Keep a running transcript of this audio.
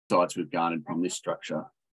insights we've garnered from this structure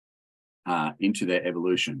into their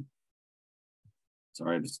evolution.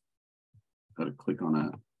 Sorry, I just got to click on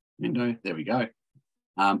a window. There we go.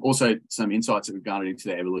 Also, some insights that we've garnered into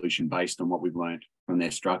their evolution based on what we've learned from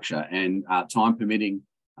their structure. And time permitting,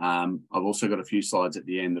 I've also got a few slides at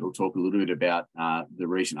the end that will talk a little bit about the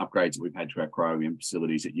recent upgrades that we've had to our cryo-EM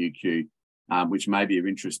facilities at UQ, which may be of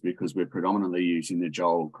interest because we're predominantly using the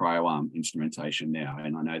JEOL Cryo-ARM instrumentation now.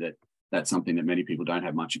 And I know that that's something that many people don't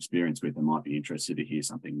have much experience with and might be interested to hear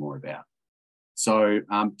something more about. So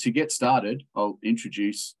to get started, I'll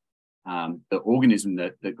introduce the organism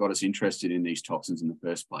that got us interested in these toxins in the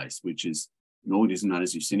first place, which is an organism known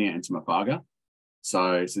as Yersinia entomophaga.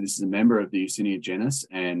 So this is a member of the Yersinia genus,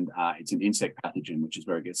 and it's an insect pathogen, which is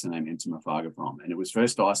where it gets the name entomophaga from. And it was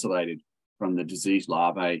first isolated from the diseased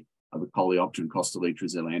larvae of a Coleoptera costolitra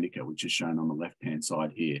zelandica, which is shown on the left-hand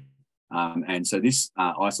side here. And so this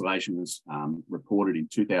isolation was reported in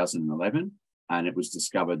 2011, and it was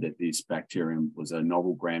discovered that this bacterium was a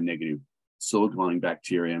novel gram-negative soil-dwelling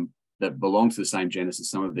bacterium that belonged to the same genus as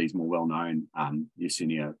some of these more well-known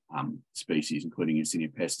Yersinia species, including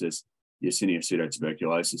Yersinia pestis, Yersinia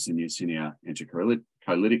pseudotuberculosis, and Yersinia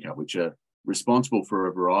enterocolytica, which are responsible for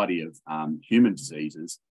a variety of human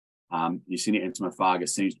diseases. Yersinia entomophaga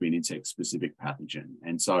seems to be an insect-specific pathogen.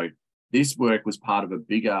 And so this work was part of a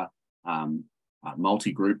bigger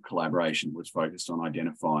multi-group collaboration that was focused on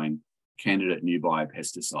identifying candidate new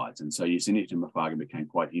biopesticides. And so Yersinia entomophaga became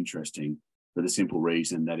quite interesting for the simple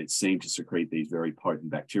reason that it seemed to secrete these very potent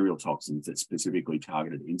bacterial toxins that specifically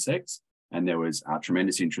targeted insects. And there was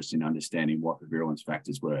tremendous interest in understanding what the virulence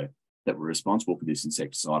factors were that were responsible for this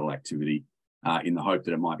insecticidal activity in the hope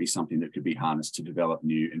that it might be something that could be harnessed to develop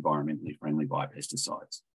new environmentally friendly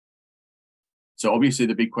biopesticides. So obviously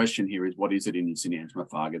the big question here is, what is it in Yersinia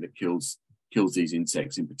entomophaga that kills these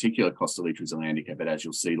insects, in particular Costolitra zelandica, but as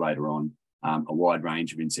you'll see later on, a wide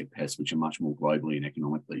range of insect pests which are much more globally and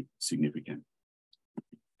economically significant.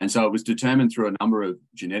 And so it was determined through a number of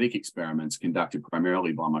genetic experiments conducted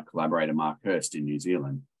primarily by my collaborator Mark Hurst in New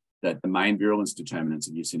Zealand, that the main virulence determinants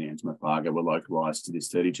of Yersinia entomophaga were localized to this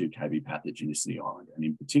 32 kb pathogen Yersinia island. And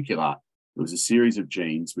in particular, there was a series of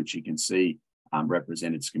genes which you can see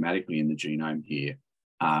represented schematically in the genome here,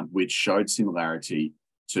 which showed similarity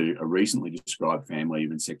to a recently described family of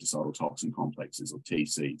insecticidal toxin complexes, or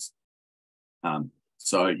TCs.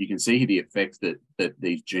 So you can see here the effects that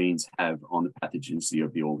these genes have on the pathogenicity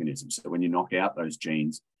of the organism. So when you knock out those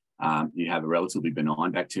genes, you have a relatively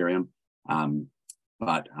benign bacterium,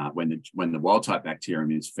 but when the wild type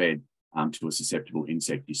bacterium is fed to a susceptible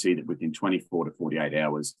insect, you see that within 24 to 48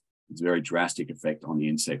 hours, it's a very drastic effect on the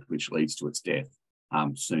insect, which leads to its death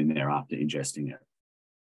soon thereafter ingesting it.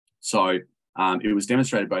 So it was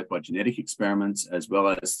demonstrated both by genetic experiments as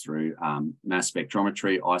well as through mass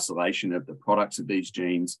spectrometry, isolation of the products of these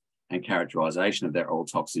genes, and characterization of their oral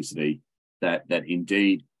toxicity, that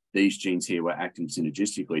indeed these genes here were acting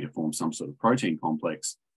synergistically to form some sort of protein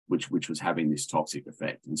complex, which was having this toxic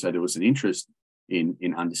effect. And so there was an interest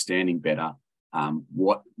in understanding better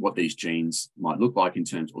what these genes might look like in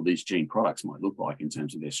terms, or these gene products might look like in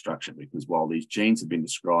terms of their structure, because while these genes have been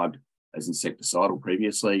described as insecticidal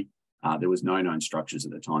previously, there was no known structures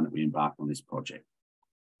at the time that we embarked on this project.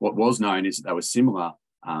 What was known is that they were similar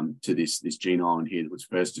to this gene island here that was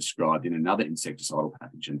first described in another insecticidal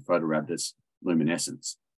pathogen, Photorhabdus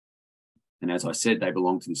luminescens. And as I said, they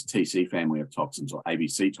belong to this TC family of toxins, or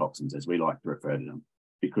ABC toxins, as we like to refer to them,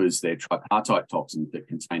 because they're tripartite toxins that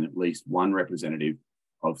contain at least one representative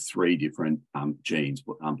of three different genes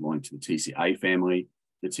belonging to the TCA family,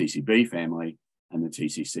 the TCB family, and the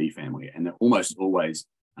TCC family. And they're almost always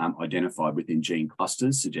identified within gene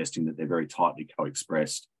clusters, suggesting that they're very tightly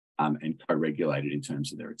co-expressed and co-regulated in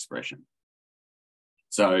terms of their expression.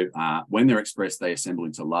 So when they're expressed, they assemble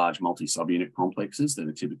into large multi-subunit complexes that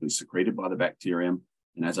are typically secreted by the bacterium.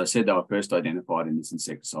 And as I said, they were first identified in this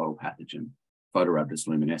insecticidal pathogen, Photorhabdus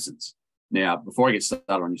luminescens. Now, before I get started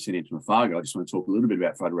on Yersinia entomophaga, I just want to talk a little bit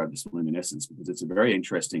about Photorhabdus luminescens, because it's a very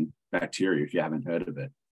interesting bacteria if you haven't heard of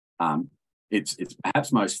it. It's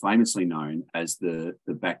perhaps most famously known as the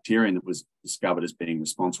bacterium that was discovered as being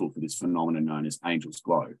responsible for this phenomenon known as angel's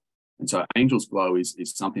glow. And so angel's glow is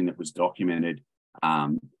something that was documented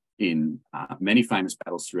in many famous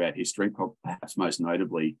battles throughout history, perhaps most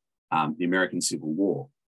notably the American Civil War.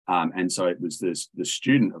 And so it was the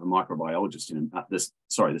student of a microbiologist,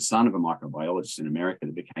 the son of a microbiologist in America,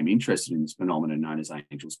 that became interested in this phenomenon known as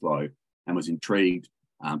angel's glow and was intrigued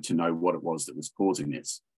to know what it was that was causing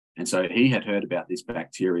this. And so he had heard about this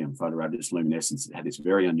bacterium, Photorhabdus luminescens, that had this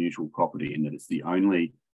very unusual property in that it's the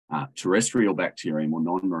only terrestrial bacterium or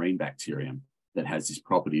non-marine bacterium that has this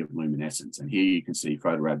property of luminescence. And here you can see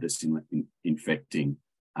Photorhabdus infecting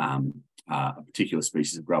a particular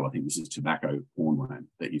species of grub. I think this is tobacco hornworm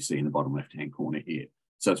that you see in the bottom left-hand corner here.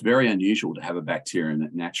 So it's very unusual to have a bacterium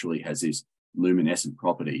that naturally has this luminescent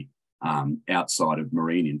property outside of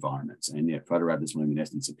marine environments. And yet Photorhabdus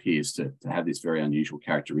luminescens appears to have this very unusual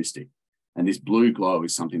characteristic. And this blue glow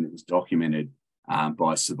is something that was documented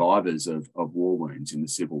by survivors of war wounds in the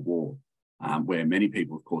Civil War, where many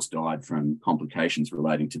people, of course, died from complications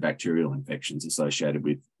relating to bacterial infections associated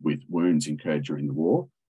with wounds incurred during the war.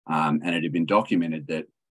 And it had been documented that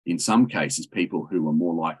in some cases, people who were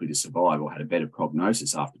more likely to survive or had a better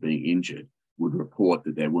prognosis after being injured would report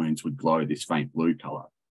that their wounds would glow this faint blue color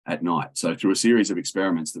at night. So through a series of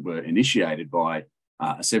experiments that were initiated by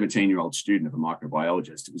a 17-year-old student of a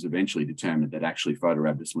microbiologist, it was eventually determined that actually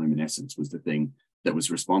Photorhabdus luminescens was the thing that was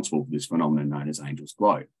responsible for this phenomenon known as angel's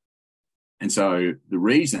glow. And so the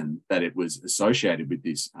reason that it was associated with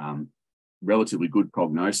this relatively good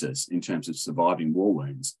prognosis in terms of surviving war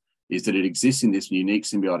wounds is that it exists in this unique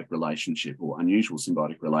symbiotic relationship or unusual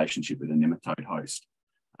symbiotic relationship with a nematode host.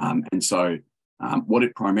 And so what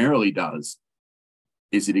it primarily does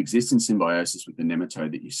is it exists in symbiosis with the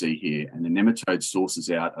nematode that you see here, and the nematode sources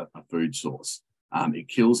out a food source. It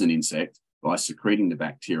kills an insect by secreting the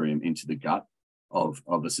bacterium into the gut of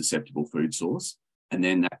a susceptible food source. And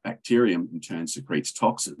then that bacterium in turn secretes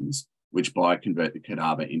toxins, which bioconvert the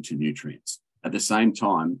cadaver into nutrients. At the same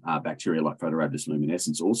time, bacteria like Photorhabdus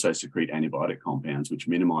luminescens also secrete antibiotic compounds, which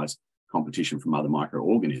minimize competition from other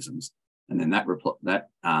microorganisms. And then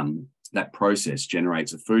that process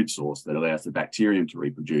generates a food source that allows the bacterium to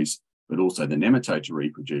reproduce, but also the nematode to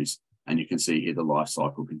reproduce. And you can see here the life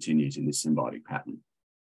cycle continues in this symbiotic pattern.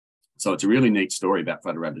 So it's a really neat story about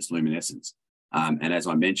Photorhabdus luminescens. And as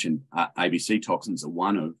I mentioned, ABC toxins are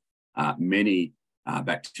one of many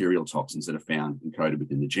bacterial toxins that are found encoded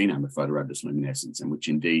within the genome of Photorhabdus luminescens, and which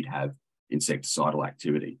indeed have insecticidal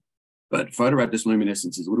activity. But Photorhabdus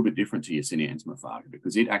luminescens is a little bit different to Yersinia entomophaga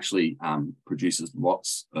because it actually produces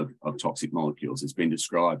lots of toxic molecules. It's been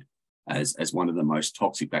described as one of the most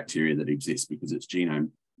toxic bacteria that exists because its genome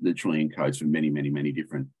literally encodes for many, many, many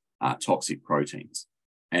different toxic proteins.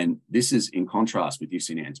 And this is in contrast with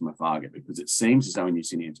Yersinia entomophaga because it seems as though in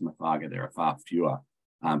Yersinia entomophaga there are far fewer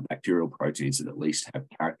bacterial proteins that at least have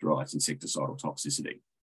characterized insecticidal toxicity.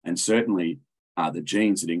 And certainly the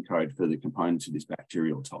genes that encode for the components of this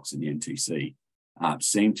bacterial toxin, the NTC,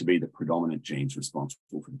 seem to be the predominant genes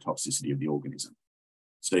responsible for the toxicity of the organism.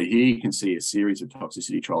 So here you can see a series of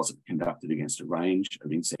toxicity trials that were conducted against a range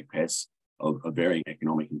of insect pests of varying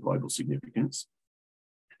economic and global significance.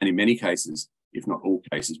 And in many cases, if not all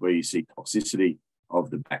cases, where you see toxicity of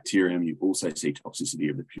the bacterium, you also see toxicity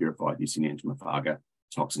of the purified Yersinia entomophaga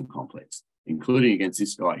toxin complex, including against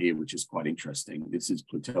this guy here, which is quite interesting. This is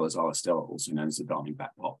Plutella xylostella, also known as the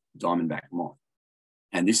diamondback moth.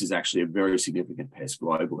 And this is actually a very significant pest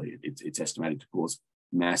globally. It's estimated to cause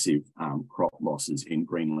massive crop losses in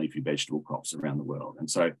green leafy vegetable crops around the world. And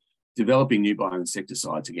so developing new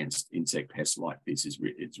bioinsecticides against insect pests like this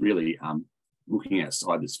it's really looking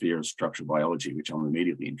outside the sphere of structural biology, which I'm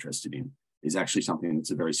immediately interested in, is actually something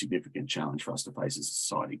that's a very significant challenge for us to face as a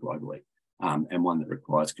society globally, and one that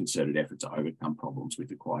requires concerted effort to overcome problems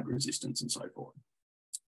with acquired resistance and so forth.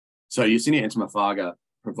 So Yersinia entomophaga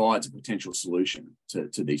provides a potential solution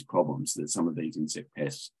to these problems that some of these insect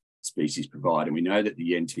pest species provide. And we know that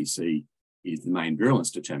the NTC is the main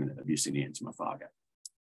virulence determinant of Yersinia entomophaga.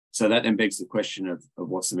 So that then begs the question of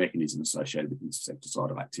what's the mechanism associated with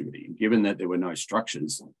insecticidal activity. And given that there were no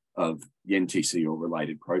structures of the NTC or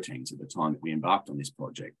related proteins at the time that we embarked on this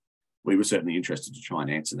project, we were certainly interested to try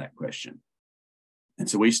and answer that question. And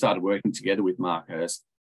so we started working together with Mark Hurst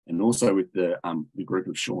and also with the group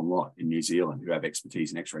of Sean Lott in New Zealand, who have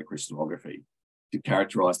expertise in X-ray crystallography, to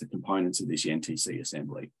characterize the components of this NTC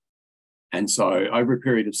assembly. And so over a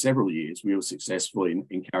period of several years, we were successful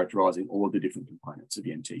in characterizing all of the different components of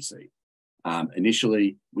the NTC.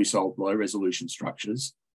 Initially, we solved low resolution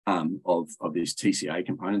structures of this TCA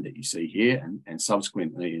component that you see here, and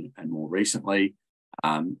subsequently and more recently,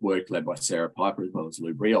 work led by Sarah Piper as well as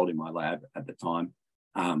Lou Briold in my lab at the time,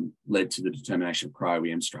 led to the determination of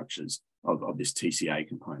cryo-EM structures of this TCA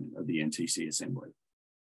component of the NTC assembly.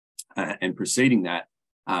 And preceding that,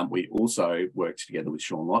 we also worked together with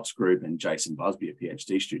Sean Lott's group and Jason Busby, a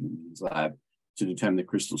PhD student in his lab, to determine the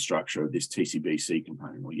crystal structure of this TCBC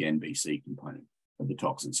component or the NBC component of the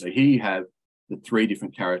toxin. So here you have the three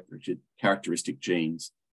different characteristic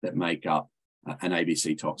genes that make up an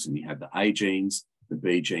ABC toxin. You have the A genes, the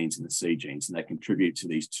B genes, and the C genes, and they contribute to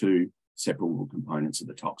these two separable components of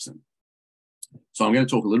the toxin. So I'm going to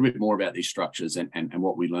talk a little bit more about these structures and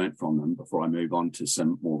what we learned from them before I move on to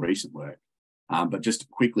some more recent work. But just to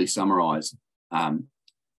quickly summarize,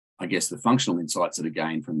 I guess, the functional insights that are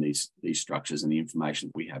gained from these structures and the information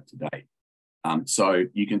that we have today. So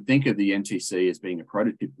you can think of the NTC as being a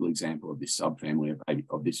prototypical example of this subfamily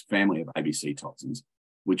of this family of ABC toxins,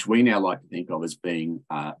 which we now like to think of as being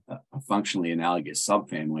a functionally analogous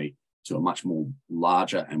subfamily to a much more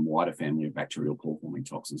larger and wider family of bacterial pore-forming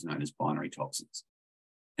toxins known as binary toxins.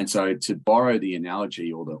 And so to borrow the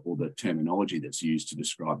analogy or the terminology that's used to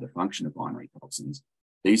describe the function of binary toxins,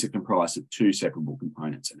 these are comprised of two separable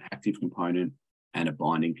components, an active component and a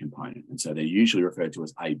binding component. And so they're usually referred to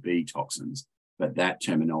as AB toxins, but that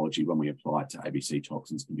terminology, when we apply it to ABC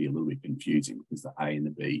toxins, can be a little bit confusing because the A and the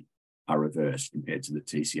B are reversed compared to the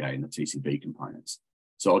TCA and the TCB components.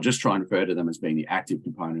 So I'll just try and refer to them as being the active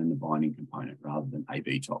component and the binding component rather than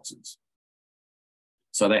AB toxins.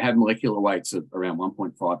 So they have molecular weights of around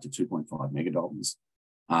 1.5 to 2.5 megadaltons.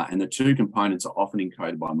 And the two components are often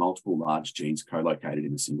encoded by multiple large genes co-located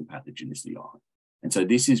in a single pathogenicity island. And so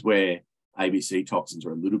this is where ABC toxins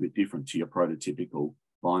are a little bit different to your prototypical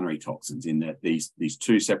binary toxins in that these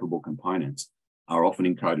two separable components are often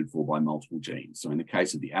encoded for by multiple genes. So in the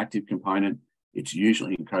case of the active component, it's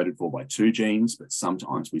usually encoded for by two genes, but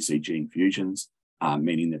sometimes we see gene fusions,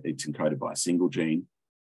 meaning that it's encoded by a single gene.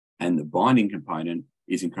 And the binding component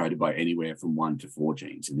is encoded by anywhere from 1 to 4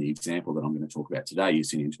 genes. And the example that I'm going to talk about today,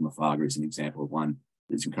 Yersinia intermophaga, is an example of one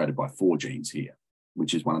that's encoded by 4 genes here,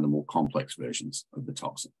 which is one of the more complex versions of the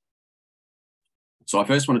toxin. So I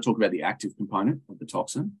first want to talk about the active component of the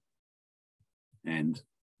toxin. And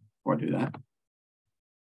before I do that,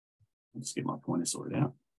 I'll just get my pointer sorted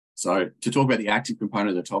out. So to talk about the active component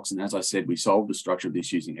of the toxin, as I said, we solved the structure of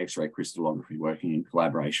this using X-ray crystallography, working in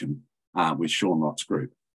collaboration with Sean Rott's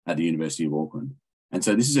group at the University of Auckland. And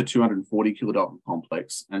so this is a 240 kilodalton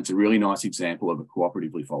complex, and it's a really nice example of a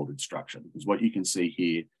cooperatively folded structure, because what you can see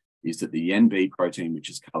here is that the YNB protein, which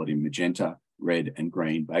is colored in magenta, red, and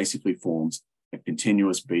green, basically forms a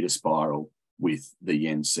continuous beta spiral with the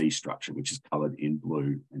YNC structure, which is colored in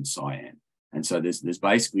blue and cyan. And so there's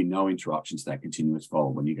basically no interruptions to that continuous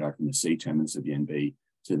fold when you go from the C terminus of YNB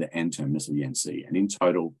to the N terminus of YNC. And in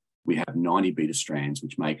total, we have 90 beta strands,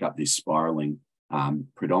 which make up this spiraling,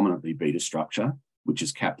 predominantly beta structure, which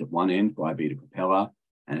is capped at one end by a beta propeller,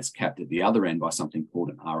 and it's capped at the other end by something called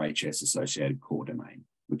an RHS-associated core domain,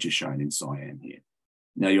 which is shown in cyan here.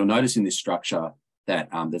 Now, you'll notice in this structure that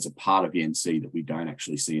there's a part of YNC that we don't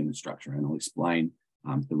actually see in the structure, and I'll explain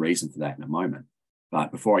the reason for that in a moment.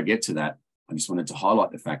 But before I get to that, I just wanted to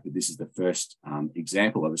highlight the fact that this is the first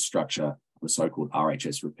example of a structure of a so-called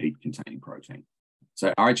RHS repeat-containing protein.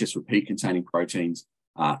 So RHS repeat-containing proteins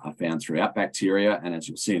are found throughout bacteria, and as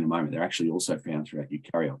you'll see in a moment, they're actually also found throughout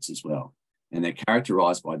eukaryotes as well. And they're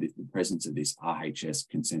characterized by the presence of this RHS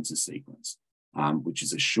consensus sequence, which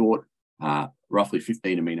is a short, roughly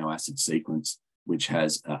 15 amino acid sequence, which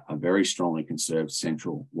has a very strongly conserved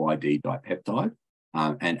central YD dipeptide.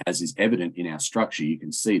 And as is evident in our structure, you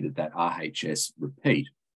can see that that RHS repeat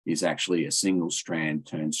is actually a single strand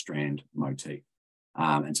turned strand motif.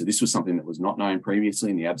 And so this was something that was not known previously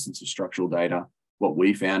in the absence of structural data. What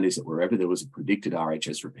we found is that wherever there was a predicted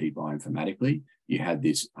RHS repeat bioinformatically, you had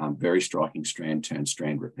this very striking strand turned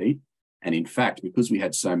strand repeat. And in fact, because we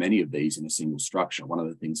had so many of these in a single structure, one of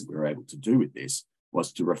the things that we were able to do with this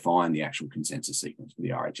was to refine the actual consensus sequence for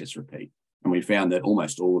the RHS repeat. And we found that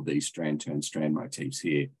almost all of these strand turned strand motifs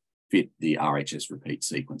here fit the RHS repeat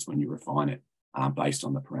sequence when you refine it based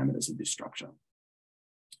on the parameters of this structure.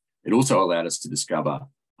 It also allowed us to discover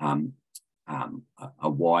a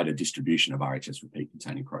wider distribution of RHS repeat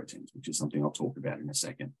containing proteins, which is something I'll talk about in a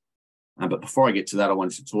second. But before I get to that, I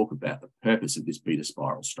wanted to talk about the purpose of this beta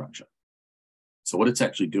spiral structure. So what it's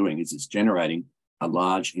actually doing is it's generating a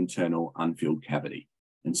large internal unfilled cavity.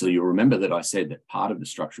 And so you'll remember that I said that part of the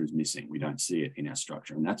structure is missing. We don't see it in our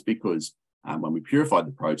structure. And that's because when we purified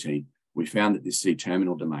the protein, we found that this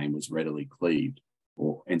C-terminal domain was readily cleaved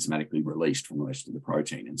or enzymatically released from the rest of the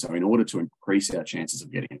protein. And so in order to increase our chances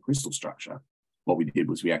of getting a crystal structure, what we did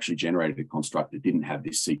was we actually generated a construct that didn't have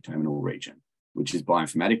this C-terminal region, which is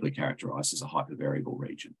bioinformatically characterized as a hypervariable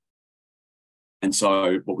region. And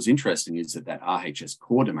so what was interesting is that that RHS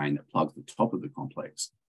core domain that plugs the top of the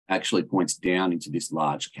complex actually points down into this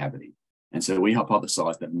large cavity. And so we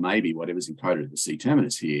hypothesized that maybe whatever's encoded at the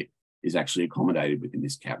C-terminus here is actually accommodated within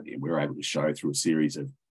this cavity. And we were able to show through a series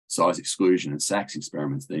of size exclusion and Sachs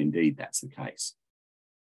experiments that indeed that's the case.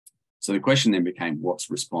 So the question then became, what's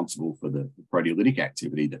responsible for the proteolytic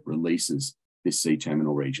activity that releases this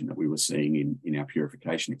C-terminal region that we were seeing in our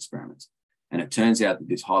purification experiments? And it turns out that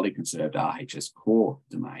this highly conserved RHS core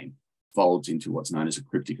domain folds into what's known as a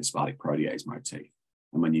cryptic aspartic protease motif.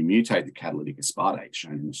 And when you mutate the catalytic aspartate,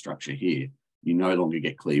 shown in the structure here, you no longer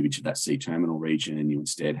get cleavage of that C-terminal region, and you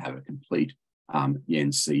instead have a complete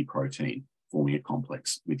Yen-C protein forming a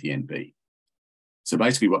complex with Yen-B. So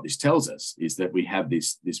basically what this tells us is that we have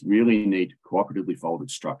this really neat cooperatively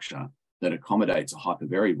folded structure that accommodates a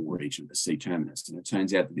hypervariable region of the C-terminus. And it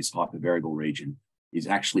turns out that this hypervariable region is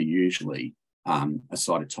actually usually a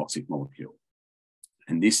cytotoxic molecule.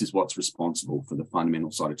 And this is what's responsible for the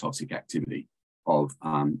fundamental cytotoxic activity of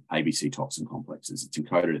ABC toxin complexes. It's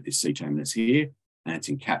encoded at this C-terminus here, and it's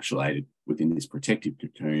encapsulated within this protective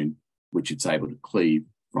cocoon, which it's able to cleave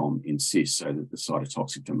from in cis, so that the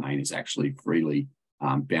cytotoxic domain is actually freely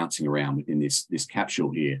bouncing around within this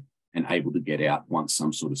capsule here and able to get out once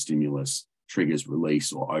some sort of stimulus triggers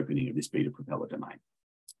release or opening of this beta propeller domain.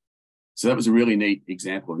 So that was a really neat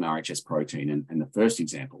example of an RHS protein and the first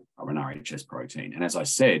example of an RHS protein. And as I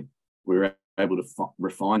said, we were able to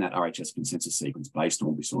refine that RHS consensus sequence based on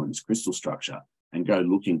what we saw in this crystal structure and go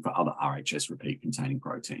looking for other RHS repeat containing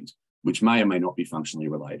proteins, which may or may not be functionally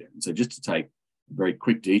related. And so just to take a very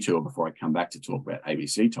quick detour before I come back to talk about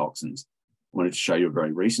ABC toxins, I wanted to show you a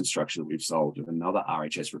very recent structure that we've solved of another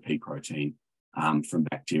RHS repeat protein from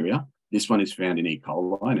bacteria. This one is found in E.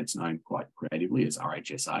 coli, and it's known quite creatively as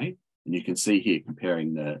RHSA. And you can see here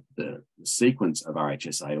comparing the sequence of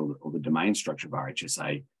RHSA or the domain structure of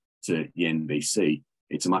RHSA to Yen-BC.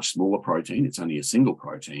 It's a much smaller protein. It's only a single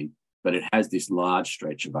protein, but it has this large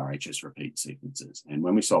stretch of RHS repeat sequences. And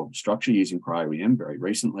when we solved the structure using cryo-EM very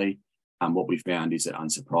recently, what we found is that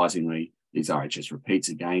unsurprisingly, these RHS repeats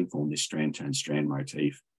again form this strand-turn-strand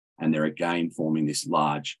motif, and they're again forming this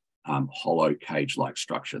large hollow cage-like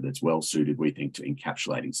structure that's well suited, we think, to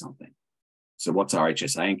encapsulating something. So what's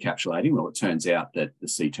RHSA encapsulating? Well, it turns out that the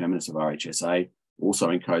C-terminus of RHSA also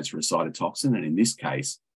encodes for a cytotoxin, and in this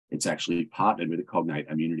case, it's actually partnered with a cognate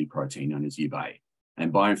immunity protein known as UBA.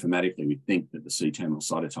 And bioinformatically, we think that the C-terminal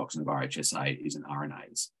cytotoxin of RHSA is an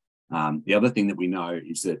RNase. The other thing that we know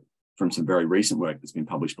is that from some very recent work that's been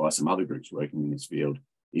published by some other groups working in this field,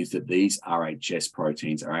 is that these RHS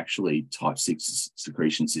proteins are actually type 6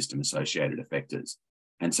 secretion system associated effectors.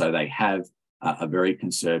 And so they have a very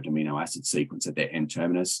conserved amino acid sequence at their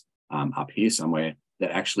N-terminus up here somewhere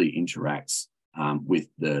that actually interacts with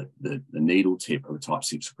the needle tip of a type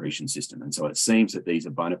 6 secretion system. And so it seems that these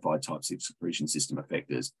are bona fide type 6 secretion system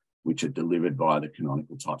effectors, which are delivered via the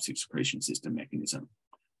canonical type 6 secretion system mechanism.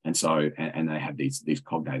 And so, and they have these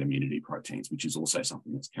cognate immunity proteins, which is also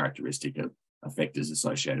something that's characteristic of effectors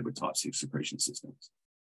associated with type 6 secretion systems.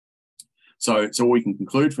 So what we can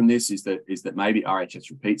conclude from this is that maybe RHS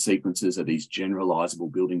repeat sequences are these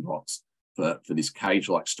generalizable building blocks for this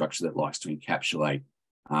cage-like structure that likes to encapsulate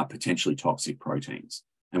potentially toxic proteins.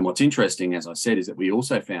 And what's interesting, as I said, is that we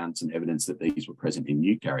also found some evidence that these were present in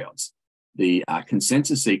eukaryotes. The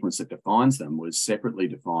consensus sequence that defines them was separately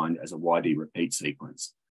defined as a YD repeat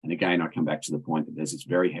sequence. And again, I come back to the point that there's this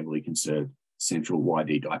very heavily conserved central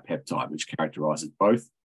YD dipeptide, which characterizes both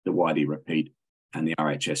the YD repeat and the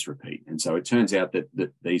RHS repeat. And so it turns out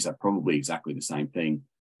that these are probably exactly the same thing,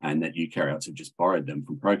 and that eukaryotes have just borrowed them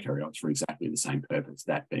from prokaryotes for exactly the same purpose,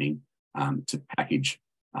 that being to package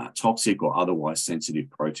toxic or otherwise sensitive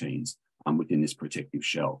proteins within this protective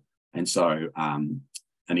shell. And so an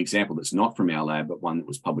example that's not from our lab, but one that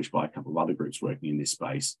was published by a couple of other groups working in this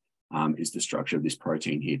space, is the structure of this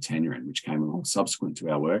protein here, tenurin, which came along subsequent to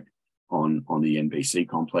our work on the NBC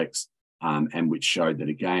complex, and which showed that,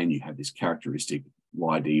 again, you have this characteristic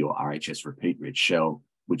YD or RHS repeat-rich shell,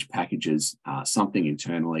 which packages something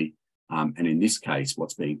internally. And in this case,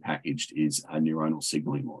 what's being packaged is a neuronal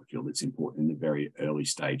signaling molecule that's important in the very early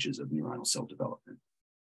stages of neuronal cell development.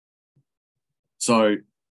 So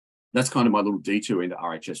that's kind of my little detour into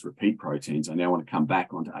RHS repeat proteins. I now want to come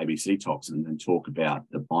back onto ABC toxins and talk about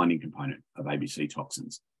the binding component of ABC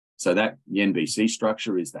toxins. So that Yen-BC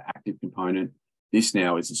structure is the active component. This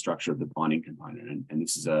now is the structure of the binding component. And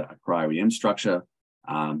this is a cryo-EM structure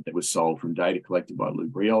that was solved from data collected by Lou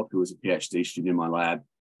Briault, who was a PhD student in my lab.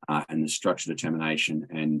 And the structure determination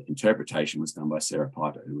and interpretation was done by Sarah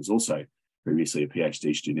Piper, who was also previously a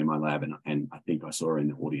PhD student in my lab. And I think I saw her in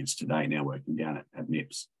the audience today, now working down at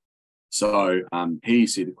MIPS. So here you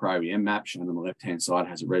see the cryo-EM map shown on the left-hand side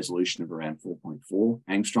has a resolution of around 4.4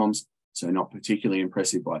 angstroms. So not particularly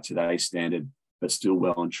impressive by today's standard, but still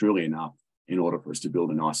well and truly enough in order for us to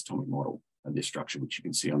build a nice atomic model of this structure, which you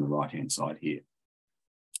can see on the right-hand side here.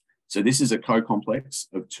 So this is a co-complex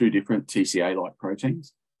of two different TCA-like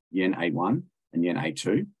proteins, Yen-A1 and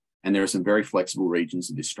Yen-A2. And there are some very flexible regions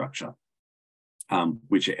of this structure,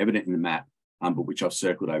 which are evident in the map but which I've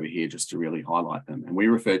circled over here just to really highlight them. And we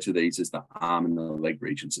refer to these as the arm and the leg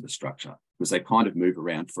regions of the structure, because they kind of move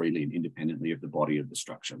around freely and independently of the body of the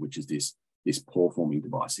structure, which is this pore-forming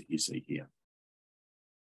device that you see here.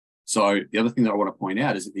 So the other thing that I want to point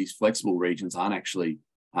out is that these flexible regions aren't actually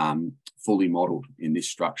fully modeled in this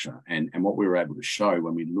structure. And what we were able to show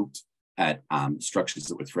when we looked at structures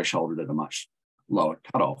that were thresholded at a much lower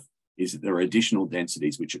cutoff is that there are additional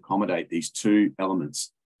densities which accommodate these two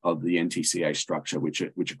elements of the NTCA structure, which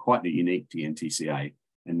are quite unique to NTCA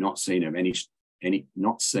and not seen in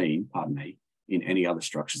any other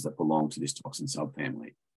structures that belong to this toxin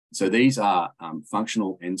subfamily. So these are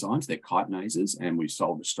functional enzymes, they're chitinases, and we've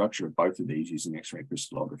solved the structure of both of these using X-ray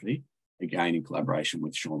crystallography, again in collaboration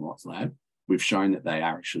with Sean Lott's lab. We've shown that they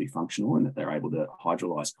are actually functional and that they're able to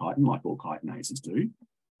hydrolyze chitin like all chitinases do.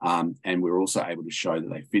 And we're also able to show that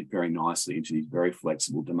they fit very nicely into these very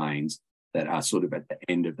flexible domains that are sort of at the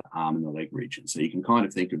end of the arm and the leg region. So you can kind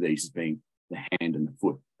of think of these as being the hand and the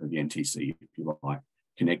foot of the NTC, if you like,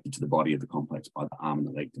 connected to the body of the complex by the arm and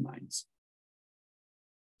the leg domains.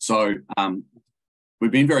 So we've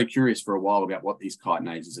been very curious for a while about what these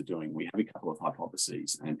chitinases are doing. We have a couple of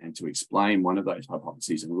hypotheses, and to explain one of those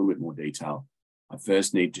hypotheses in a little bit more detail, I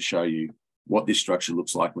first need to show you what this structure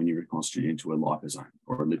looks like when you reconstitute into a liposome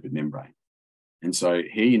or a lipid membrane. And so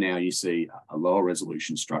here now you see a lower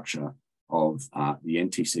resolution structure of the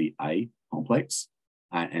NTCA complex,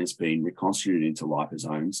 and it's been reconstituted into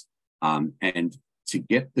liposomes. And to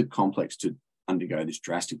get the complex to undergo this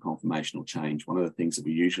drastic conformational change, one of the things that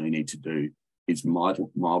we usually need to do is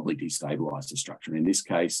mildly destabilize the structure. And in this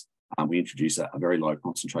case, we introduce a very low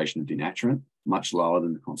concentration of denaturant, much lower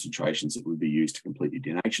than the concentrations that would be used to completely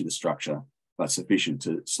denature the structure, but sufficient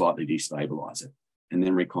to slightly destabilize it, and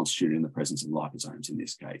then reconstitute it in the presence of liposomes in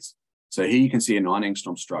this case. So here you can see a 9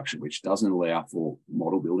 angstrom structure, which doesn't allow for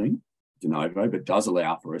model building de novo, but does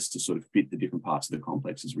allow for us to sort of fit the different parts of the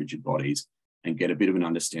complex as rigid bodies and get a bit of an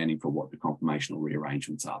understanding for what the conformational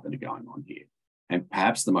rearrangements are that are going on here. And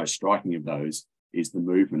perhaps the most striking of those is the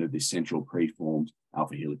movement of this central preformed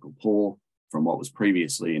alpha helical pore from what was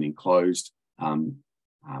previously an enclosed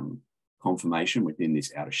conformation within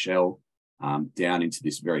this outer shell down into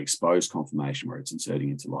this very exposed conformation where it's inserting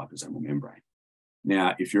into liposomal membrane.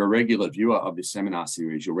 Now, if you're a regular viewer of this seminar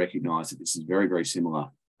series, you'll recognize that this is very, very similar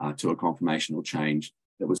to a conformational change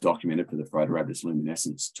that was documented for the Photorhabdus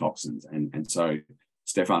luminescens toxins. And so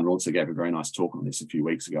Stefan Rulzer gave a very nice talk on this a few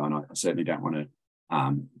weeks ago, and I certainly don't want to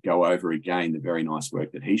go over again the very nice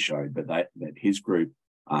work that he showed, but that his group,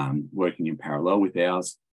 working in parallel with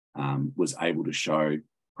ours, was able to show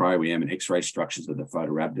cryo-EM and X-ray structures of the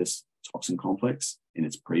Photorhabdus toxin complex in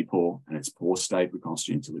its pre-pore and its pore state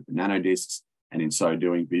reconstituting to lipid nanodiscs, and in so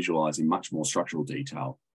doing visualize in much more structural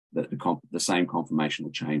detail the same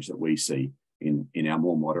conformational change that we see in our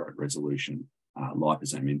more moderate resolution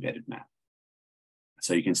liposome embedded map.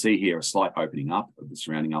 So you can see here a slight opening up of the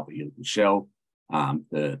surrounding alpha helical shell,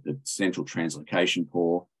 the central translocation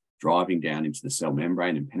pore driving down into the cell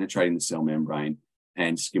membrane and penetrating the cell membrane.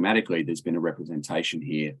 And schematically, there's been a representation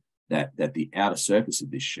here that the outer surface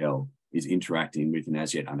of this shell is interacting with an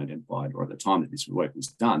as yet unidentified, or at the time that this work was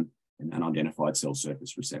done, an unidentified cell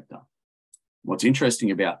surface receptor. What's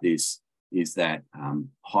interesting about this is that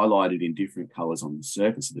highlighted in different colors on the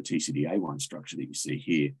surface of the TCDA1 structure that you see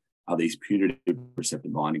here are these putative receptor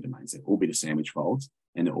binding domains. They're all beta sandwich folds,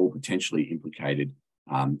 and they're all potentially implicated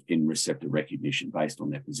in receptor recognition based on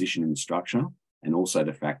their position in the structure, and also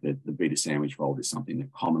the fact that the beta sandwich fold is something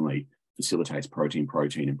that commonly facilitates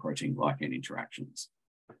protein-protein and protein-glycan interactions.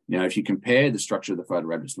 Now, if you compare the structure of the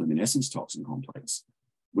Photorhabdus luminescens toxin complex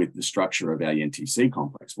with the structure of our NTC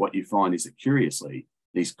complex, what you find is that, curiously,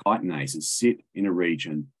 these chitinases sit in a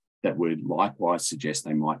region that would likewise suggest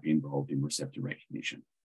they might be involved in receptor recognition.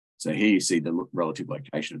 So here you see the relative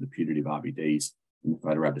location of the putative RBDs in the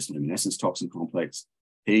Photorhabdus luminescens toxin complex.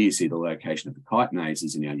 Here you see the location of the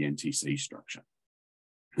chitinases in our NTC structure.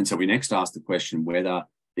 And so we next asked the question whether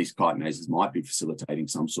these chitinases might be facilitating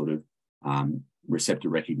some sort of receptor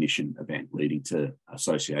recognition event leading to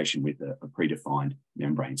association with a predefined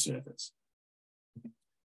membrane surface.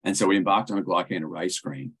 And so we embarked on a glycan array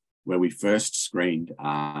screen where we first screened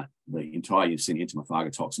the entire Yersinia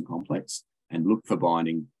entomophaga toxin complex and looked for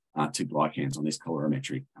binding to glycans on this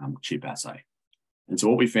colorimetric chip assay. And so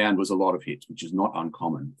what we found was a lot of hits, which is not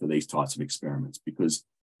uncommon for these types of experiments because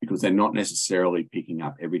they're not necessarily picking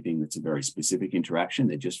up everything that's a very specific interaction.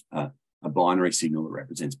 They're just a binary signal that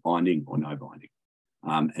represents binding or no binding.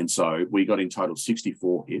 And so we got in total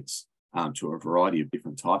 64 hits to a variety of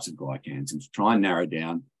different types of glycans. And to try and narrow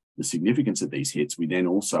down the significance of these hits, we then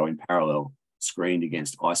also in parallel screened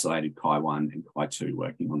against isolated Chi-1 and Chi-2,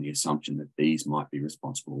 working on the assumption that these might be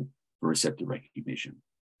responsible for receptor recognition.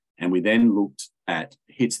 And we then looked at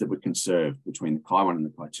hits that were conserved between the Chi-1 and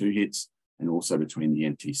the Chi-2 hits, and also between the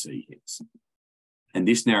NTC hits. And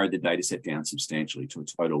this narrowed the data set down substantially to a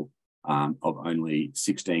total of only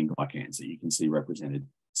 16 glycans that you can see represented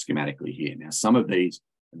schematically here. Now, some of these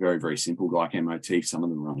are very, very simple glycan motifs. Some of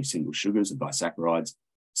them are only single sugars and disaccharides.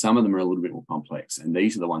 Some of them are a little bit more complex. And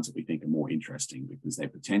these are the ones that we think are more interesting because they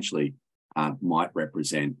potentially might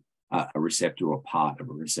represent a receptor or part of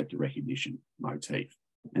a receptor recognition motif.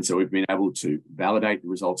 And so we've been able to validate the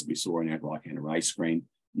results that we saw in our glycan array screen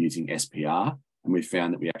using SPR. And we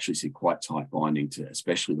found that we actually see quite tight binding to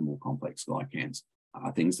especially the more complex glycans,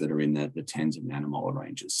 things that are in the tens of nanomolar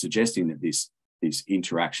ranges, suggesting that this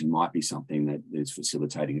interaction might be something that is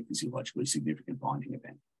facilitating a physiologically significant binding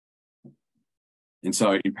event. And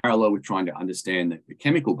so in parallel with trying to understand the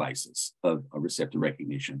chemical basis of receptor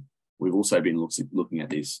recognition, we've also been looking at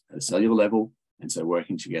this at a cellular level. And so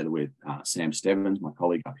working together with Sam Stebbins, my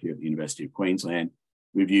colleague up here at the University of Queensland,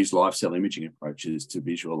 we've used live cell imaging approaches to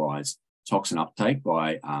visualize toxin uptake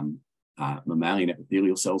by mammalian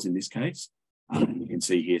epithelial cells in this case. You can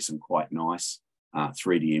see here some quite nice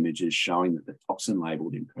 3D images showing that the toxin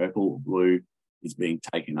labeled in purple or blue is being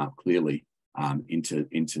taken up clearly into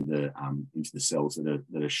the cells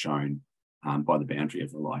that are shown by the boundary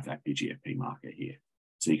of the life-active GFP marker here.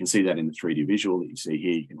 So you can see that in the 3D visual that you see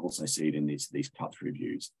here. You can also see it in these cut-through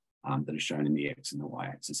views that are shown in the X and the Y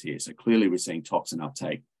axis here. So clearly we're seeing toxin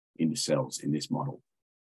uptake into cells in this model.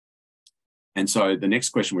 And so the next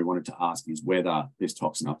question we wanted to ask is whether this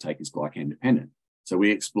toxin uptake is glycan dependent. So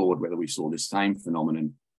we explored whether we saw this same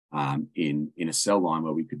phenomenon in a cell line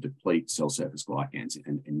where we could deplete cell surface glycans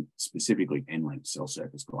and specifically end-length cell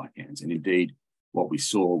surface glycans. And indeed, what we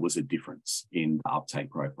saw was a difference in the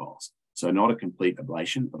uptake profiles. So not a complete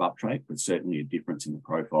ablation of uptake, but certainly a difference in the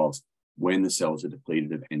profiles when the cells are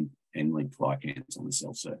depleted of end-length glycans on the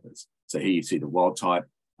cell surface. So here you see the wild type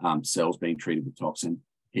cells being treated with toxin.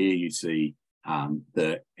 Here you see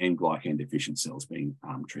the N-glycan deficient cells being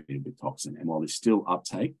treated with toxin. And while there's still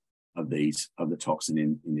uptake of the toxin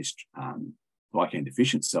in this glycan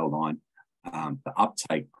deficient cell line, the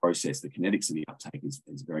uptake process, the kinetics of the uptake is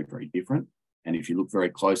very, very different. And if you look very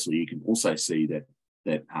closely, you can also see that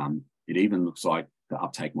it even looks like the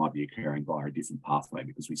uptake might be occurring via a different pathway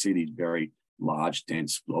because we see these very large,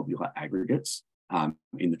 dense globular aggregates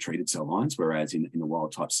in the treated cell lines, whereas in the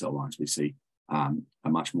wild type cell lines, we see a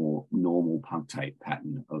much more normal punctate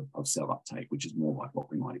pattern of cell uptake, which is more like what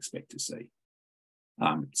we might expect to see.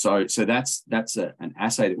 So that's an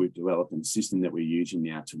assay that we've developed and a system that we're using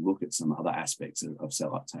now to look at some other aspects of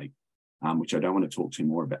cell uptake, which I don't want to talk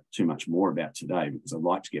too much more about today because I'd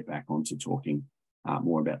like to get back onto talking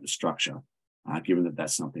more about the structure, given that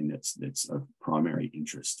that's something that's of primary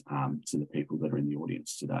interest to the people that are in the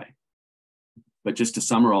audience today. But just to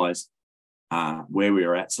summarize where we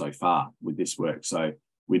are at so far with this work. So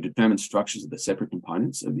we determined structures of the separate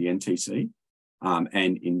components of the NTC.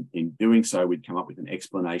 And in doing so, we'd come up with an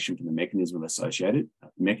explanation for the mechanism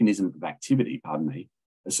of activity,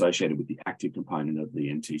 associated with the active component of the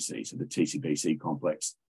NTC, so the TCBC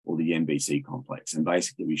complex or the MBC complex. And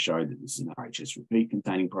basically we showed that this is an RHS repeat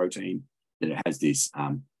containing protein, that it has this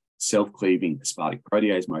self-cleaving aspartic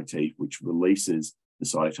protease motif, which releases the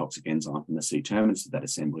cytotoxic enzyme from the C-terminus of that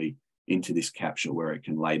assembly into this capsule where it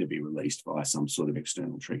can later be released via some sort of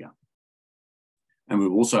external trigger. And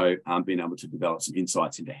we've also been able to develop some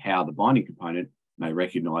insights into how the binding component may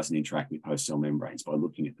recognize and interact with host cell membranes by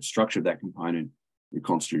looking at the structure of that component,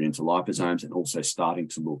 reconstituted into liposomes, and also starting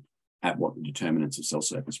to look at what the determinants of cell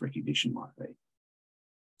surface recognition might be.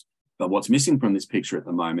 But what's missing from this picture at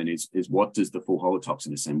the moment is what does the full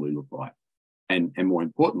holotoxin assembly look like? And more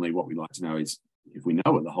importantly, what we'd like to know is, if we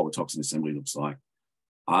know what the holotoxin assembly looks like,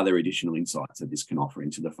 are there additional insights that this can offer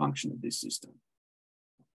into the function of this system?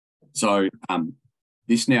 So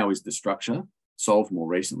this now is the structure solved more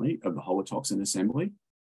recently of the holotoxin assembly.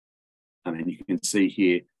 And you can see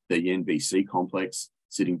here the NBC complex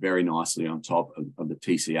sitting very nicely on top of the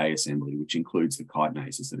TCA assembly, which includes the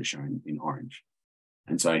chitinases that are shown in orange.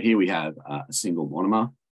 And so here we have a single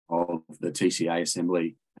monomer of the TCA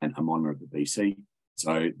assembly and a monomer of the BC.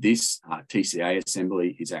 So this TCA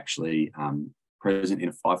assembly is actually present in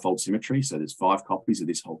a 5-fold symmetry. So there's 5 copies of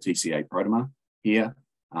this whole TCA protomer here,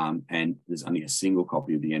 and there's only a single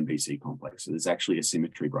copy of the NBC complex. So there's actually a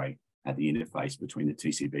symmetry break at the interface between the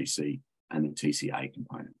TCBC and the TCA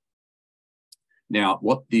component. Now,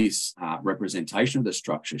 what this representation of the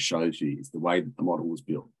structure shows you is the way that the model was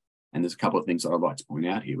built. And there's a couple of things that I'd like to point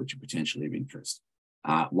out here, which are potentially of interest.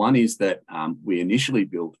 One is that we initially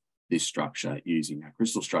built this structure using a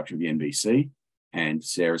crystal structure of the NBC and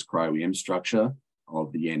Sarah's cryo-EM structure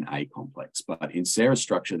of the Na complex. But in Sarah's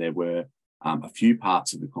structure, there were a few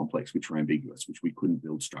parts of the complex which were ambiguous, which we couldn't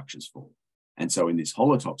build structures for. And so in this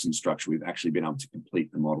holotoxin structure, we've actually been able to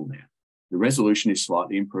complete the model now. The resolution is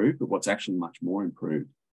slightly improved, but what's actually much more improved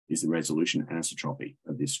is the resolution anisotropy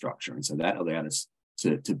of this structure. And so that allowed us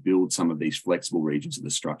to build some of these flexible regions of the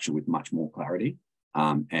structure with much more clarity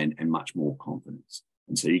and much more confidence.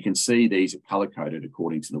 And so you can see these are color-coded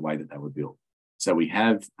according to the way that they were built. So we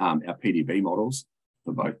have our PDB models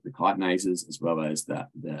for both the chitinases as well as the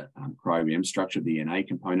cryo-EM structure of the Na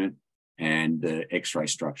component and the X-ray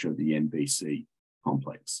structure of the NBC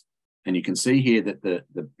complex. And you can see here that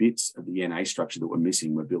the bits of the Na structure that were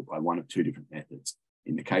missing were built by one of two different methods.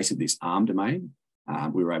 In the case of this ARM domain,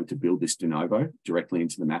 we were able to build this de novo directly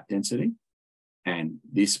into the map density. And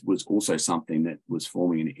this was also something that was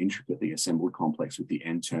forming an intricately assembled complex with the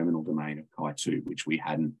N-terminal domain of Chi2, which we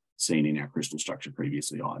hadn't seen in our crystal structure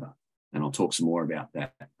previously either. And I'll talk some more about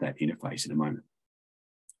that interface in a moment.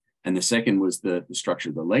 And the second was the structure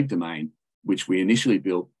of the leg domain, which we initially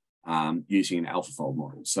built using an AlphaFold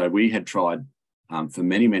model. So we had tried for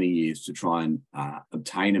many, many years to try and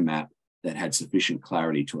obtain a map that had sufficient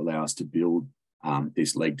clarity to allow us to build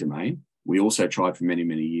this leg domain. We also tried for many,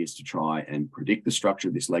 many years to try and predict the structure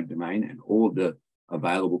of this leg domain, and all of the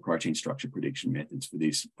available protein structure prediction methods for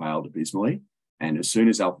this failed abysmally. And as soon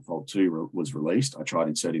as AlphaFold 2 was released, I tried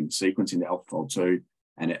inserting the sequence into AlphaFold 2,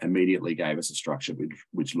 and it immediately gave us a structure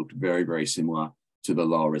which looked very, very similar to the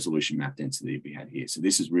lower resolution map density we had here. So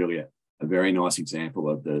this is really a very nice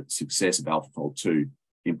example of the success of AlphaFold 2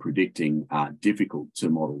 in predicting difficult to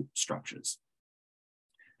model structures.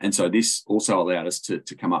 And so this also allowed us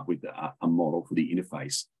to come up with a model for the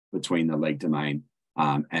interface between the leg domain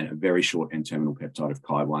and a very short N-terminal peptide of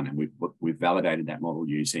Chi1. And we've validated that model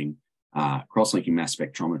using cross-linking mass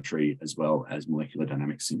spectrometry as well as molecular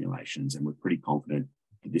dynamics simulations. And we're pretty confident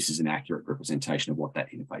that this is an accurate representation of what that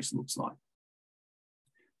interface looks like.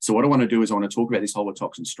 So what I want to do is I want to talk about this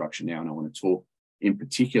holotoxin structure now, and I want to talk in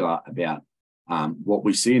particular about what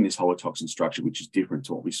we see in this holotoxin structure, which is different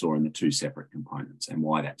to what we saw in the two separate components, and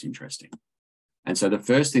why that's interesting. And so the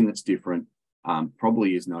first thing that's different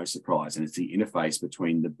probably is no surprise, and it's the interface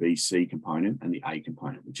between the BC component and the A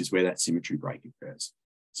component, which is where that symmetry break occurs.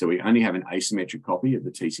 So we only have an asymmetric copy of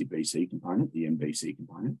the TCBC component, the MBC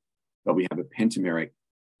component, but we have a pentameric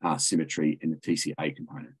symmetry in the TCA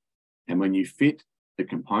component. And when you fit the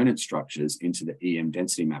component structures into the EM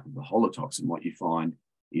density map of the holotoxin, what you find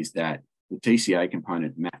is that the TCA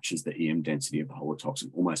component matches the EM density of the holotoxin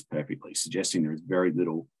almost perfectly, suggesting there is very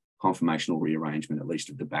little conformational rearrangement, at least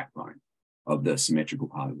of the backbone of the symmetrical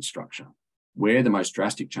part of the structure. Where the most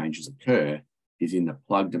drastic changes occur is in the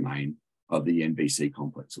plug domain of the NBC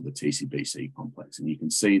complex or the TCBC complex. And you can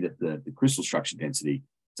see that the crystal structure density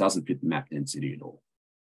doesn't fit the map density at all.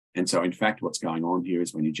 And so in fact, what's going on here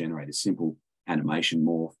is when you generate a simple animation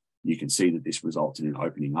morph, you can see that this results in an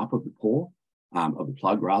opening up of the pore, of the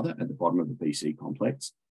plug rather, at the bottom of the BC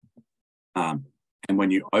complex. And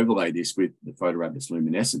when you overlay this with the photorhabdous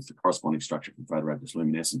luminescence, the corresponding structure from photorhabdous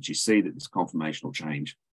luminescence, you see that this conformational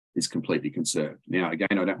change is completely conserved. Now, again,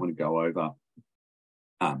 I don't want to go over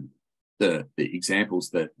the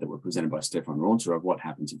examples that were presented by Stefan Raunter of what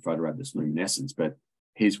happens in photorhabdous luminescence, but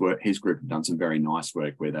his group have done some very nice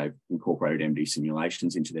work where they've incorporated MD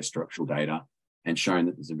simulations into their structural data and shown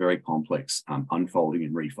that there's a very complex unfolding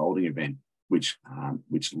and refolding event, which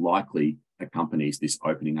likely accompanies this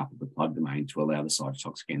opening up of the plug domain to allow the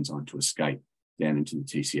cytotoxic enzyme to escape down into the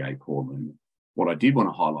TCA pore lumen. What I did want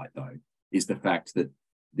to highlight, though, is the fact that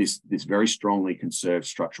this very strongly conserved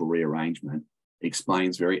structural rearrangement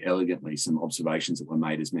explains very elegantly some observations that were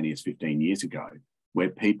made as many as 15 years ago, where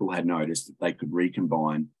people had noticed that they could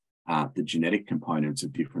recombine the genetic components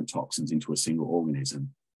of different toxins into a single organism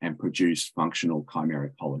and produce functional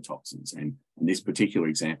chimeric holotoxins. And this particular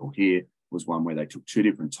example here was one where they took two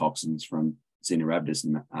different toxins from Xenorhabdus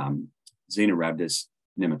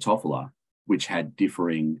nematophila, which had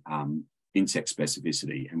differing insect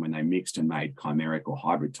specificity. And when they mixed and made chimeric or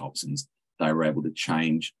hybrid toxins, they were able to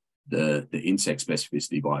change the insect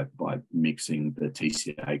specificity by mixing the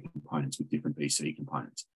TCA components with different BC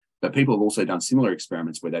components. But people have also done similar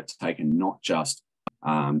experiments where they've taken not just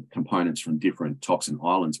components from different toxin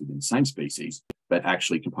islands within the same species, but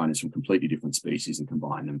actually components from completely different species and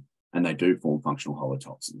combine them, and they do form functional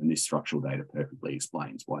holotoxins. And this structural data perfectly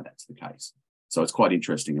explains why that's the case. So it's quite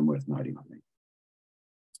interesting and worth noting, I think.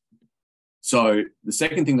 So the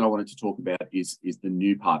second thing that I wanted to talk about is the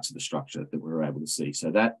new parts of the structure that we were able to see. So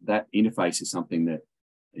that interface is something that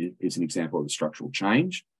is an example of the structural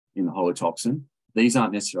change in the holotoxin. These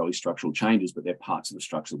aren't necessarily structural changes, but they're parts of the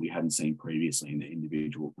structure we hadn't seen previously in the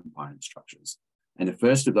individual component structures. And the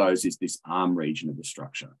first of those is this arm region of the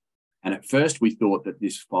structure. And at first we thought that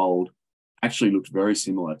this fold actually looked very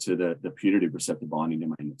similar to the putative receptor binding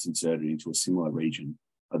domain that's inserted into a similar region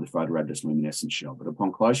of the photoradiolusminescent shell. But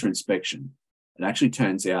upon closer inspection, it actually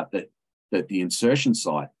turns out that the insertion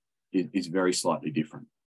site is very slightly different.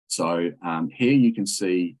 So here you can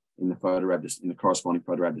see in the corresponding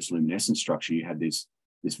photoradiolusminescent structure, you had this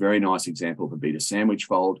very nice example of a beta sandwich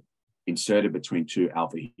fold inserted between two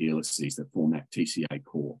alpha helices that form that TCA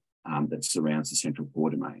core that surrounds the central pore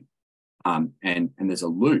domain. And there's a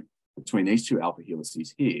loop between these two alpha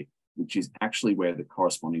helices here, which is actually where the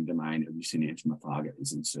corresponding domain of Yersinia entomophaga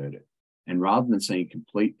is inserted. And rather than seeing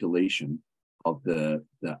complete deletion of the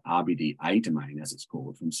RBD-A domain, as it's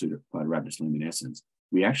called, from photoradiolusminescence,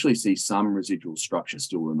 we actually see some residual structure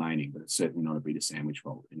still remaining, but it's certainly not a beta sandwich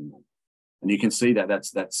fold anymore. And you can see that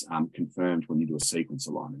that's confirmed when you do a sequence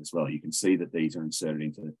alignment as well. You can see that these are inserted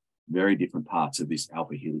into very different parts of this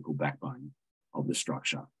alpha helical backbone of the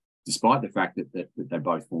structure, despite the fact that they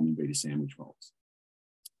both form in beta sandwich folds.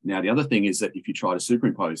 Now, the other thing is that if you try to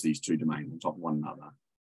superimpose these two domains on top of one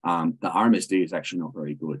another, the RMSD is actually not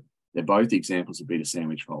very good. They're both examples of beta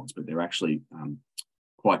sandwich folds, but they're actually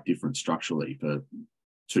quite different structurally for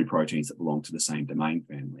two proteins that belong to the same domain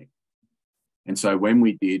family. And so when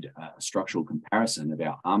we did a structural comparison of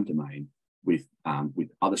our ARM domain with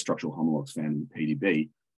other structural homologs found in the PDB,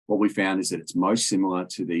 what we found is that it's most similar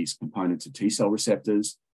to these components of T-cell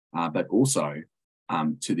receptors, but also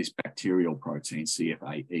to this bacterial protein,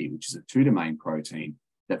 CFAE, which is a two-domain protein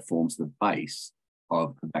that forms the base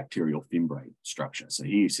of a bacterial fimbriate structure. So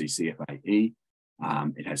here you see CFAE.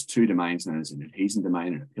 It has two domains known as an adhesin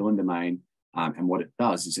domain and a pilin domain. And what it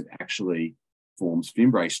does is it actually forms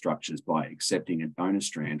fimbriate structures by accepting a donor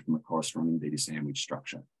strand from a corresponding beta sandwich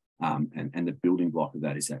structure. And the building block of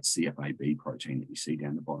that is that CFAB protein that you see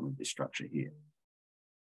down the bottom of this structure here.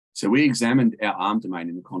 So we examined our ARM domain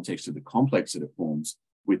in the context of the complex that it forms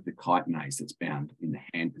with the chitinase that's bound in the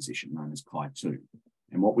hand position, known as Chi2.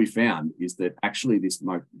 And what we found is that actually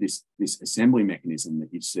this assembly mechanism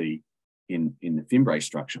that you see in the fimbriate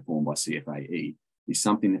structure formed by CFAE is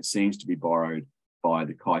something that seems to be borrowed by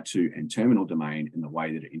the Chi2 and terminal domain in the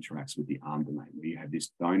way that it interacts with the ARM domain, where you have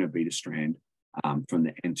this donor beta strand from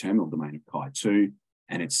the N-terminal domain of Chi2,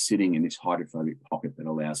 and it's sitting in this hydrophobic pocket that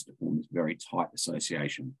allows it to form this very tight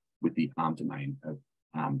association with the ARM domain of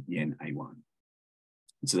Yen-A1.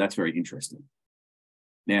 And so that's very interesting.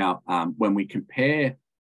 Now, when we compare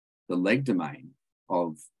the leg domain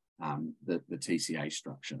of the TCA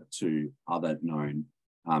structure to other known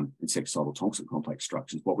insecticidal toxin complex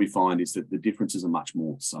structures, what we find is that the differences are much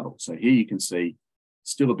more subtle. So here you can see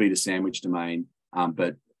still a beta sandwich domain,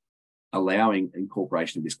 but allowing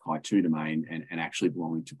incorporation of this Chi2 domain and actually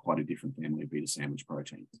belonging to quite a different family of beta sandwich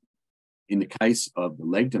proteins. In the case of the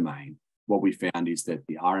leg domain, what we found is that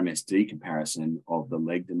the RMSD comparison of the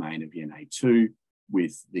leg domain of Yen-A2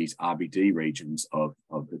 with these RBD regions of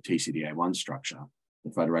the TCDA1 structure,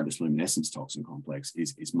 the photoradiolusminescence toxin complex,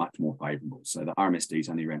 is much more favorable. So the RMSD is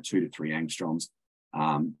only around 2 to 3 angstroms.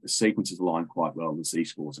 The sequences align quite well. The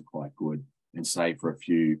Z-scores are quite good. And save for a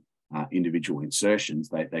few individual insertions,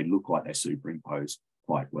 they look like they superimpose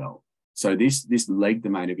quite well. So this leg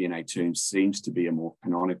domain of Yen-A2 seems to be a more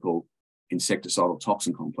canonical insecticidal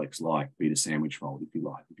toxin complex like beta sandwich fold, if you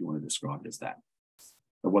like, if you want to describe it as that.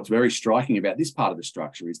 But what's very striking about this part of the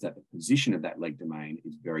structure is that the position of that leg domain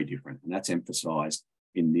is very different. And that's emphasized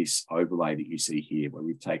in this overlay that you see here, where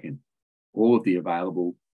we've taken all of the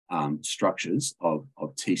available structures of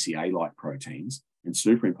TCA-like proteins and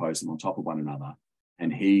superimposed them on top of one another.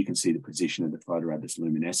 And here you can see the position of the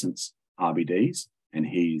photoradiolusminescence RBDs. And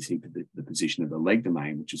here you see the position of the leg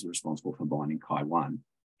domain, which is responsible for binding Chi1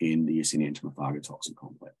 in the Yersinia entomophaga toxin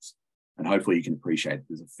complex. And hopefully you can appreciate that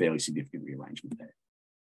there's a fairly significant rearrangement there.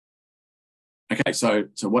 Okay, so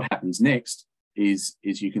what happens next is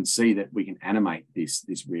you can see that we can animate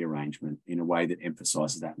this rearrangement in a way that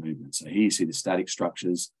emphasizes that movement. So here you see the static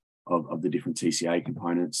structures of the different TCA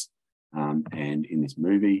components. And in this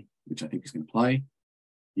movie, which I think is going to play,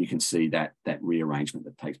 you can see that rearrangement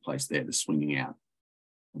that takes place there, the swinging out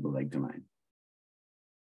of the leg domain.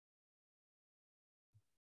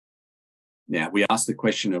 Now, we asked the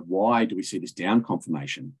question of why do we see this down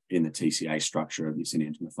conformation in the TCA structure of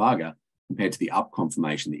Yersinia entomophaga compared to the up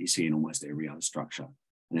conformation that you see in almost every other structure.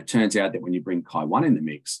 And it turns out that when you bring Chi1 in the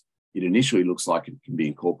mix, it initially looks like it can be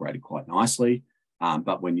incorporated quite nicely.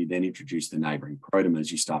 But when you then introduce the neighboring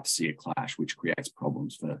protomers, you start to see a clash, which creates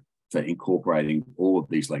problems for for incorporating all of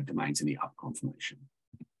these leg domains in the up conformation.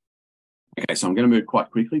 Okay, so I'm going to move quite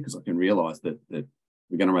quickly because I can realize that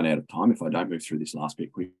we're going to run out of time if I don't move through this last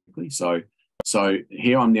bit quickly. So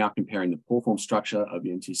here I'm now comparing the pore-form structure of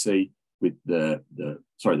the NTC with the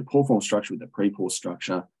pore-form structure with the pre-pore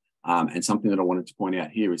structure. And something that I wanted to point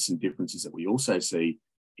out here is some differences that we also see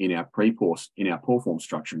in our pore-form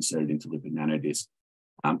structure inserted into lipid nanodisc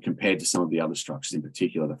compared to some of the other structures, in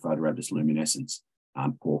particular the photorhabdous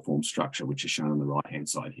pore-form structure, which is shown on the right-hand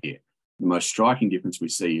side here. The most striking difference we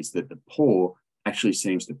see is that the pore actually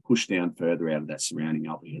seems to push down further out of that surrounding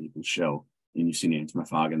alpha helical shell in Yersinia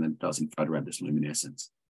entomophaga than it does in photorhabdous luminescens.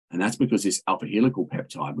 And that's because this alpha helical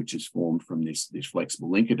peptide, which is formed from this flexible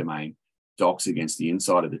linker domain, docks against the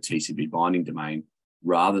inside of the TCB binding domain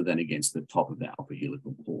rather than against the top of the alpha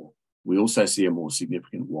helical pore. We also see a more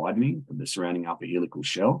significant widening of the surrounding alpha helical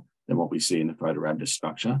shell than what we see in the photorhabdous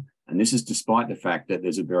structure. And this is despite the fact that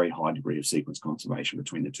there's a very high degree of sequence conservation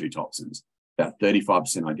between the two toxins, about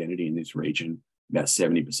 35% identity in this region, about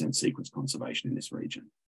 70% sequence conservation in this region.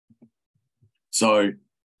 So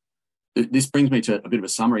this brings me to a bit of a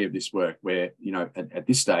summary of this work where, at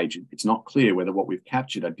this stage, it's not clear whether what we've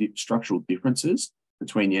captured are structural differences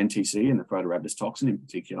between the NTC and the photorhabdous toxin in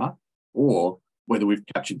particular, or whether we've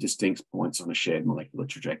captured distinct points on a shared molecular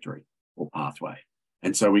trajectory or pathway.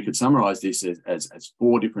 And so we could summarize this as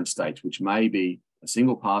 4 different states, which may be a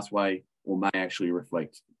single pathway or may actually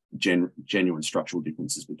reflect genuine structural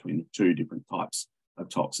differences between the 2 different types of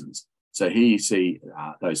toxins. So here you see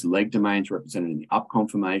those leg domains represented in the up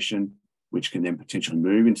conformation, which can then potentially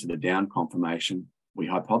move into the down conformation. We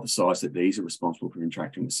hypothesize that these are responsible for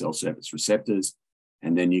interacting with cell surface receptors,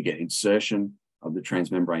 and then you get insertion of the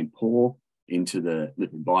transmembrane pore into the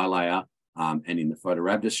lipid bilayer, and in the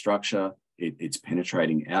photorhabdous structure, it's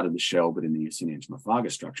penetrating out of the shell, but in the Yersinia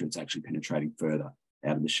entomophaga structure, it's actually penetrating further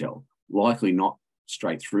out of the shell. Likely not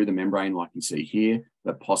straight through the membrane like you see here,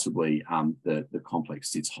 but possibly the complex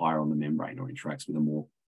sits higher on the membrane or interacts with a more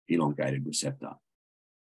elongated receptor.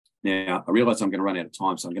 Now, I realize I'm going to run out of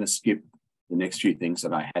time, so I'm going to skip the next few things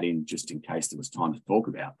that I had in just in case there was time to talk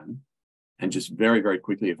about them. And just very, very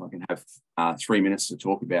quickly, if I can have 3 minutes to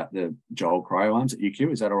talk about the JEOL Cryo-ARMs at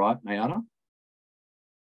UQ. Is that all right, Mayada?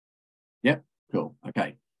 Yep, cool.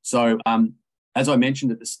 Okay. So as I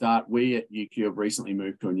mentioned at the start, we at UQ have recently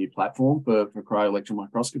moved to a new platform for cryo-electron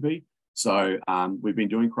microscopy. So we've been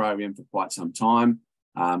doing cryo-EM for quite some time.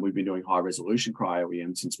 We've been doing high-resolution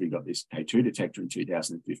cryo-EM since we got this K2 detector in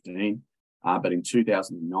 2015. But in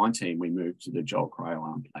 2019, we moved to the JEOL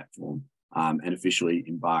Cryo-ARM platform and officially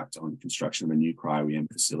embarked on construction of a new cryo-EM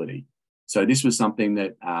facility. So this was something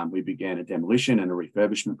that we began a demolition and a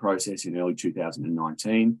refurbishment process in early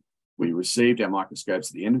 2019. We received our microscopes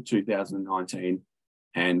at the end of 2019,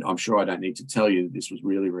 and I'm sure I don't need to tell you that this was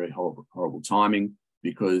really, really horrible timing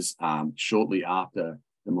because shortly after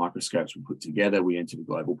the microscopes were put together, we entered a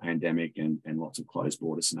global pandemic and lots of closed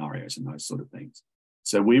border scenarios and those sort of things.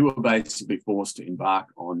 So we were basically forced to embark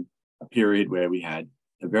on a period where we had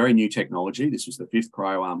a very new technology. This was the 5th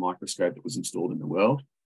cryo-ARM microscope that was installed in the world.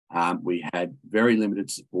 We had very limited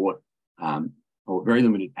support or very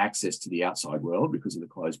limited access to the outside world because of the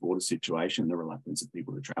closed border situation, the reluctance of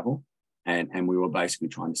people to travel. And we were basically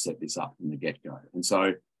trying to set this up from the get-go. And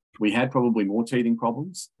so we had probably more teething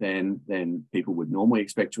problems than people would normally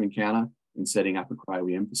expect to encounter in setting up a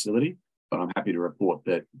cryo-EM facility. But I'm happy to report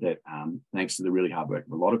that thanks to the really hard work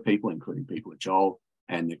of a lot of people, including people at JEOL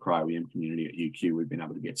and the cryo-EM community at UQ, we've been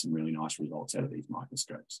able to get some really nice results out of these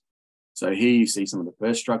microscopes. So here you see some of the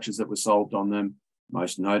first structures that were solved on them.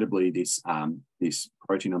 Most notably, this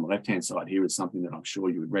protein on the left-hand side here is something that I'm sure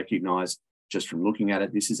you would recognize just from looking at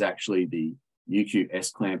it. This is actually the UQ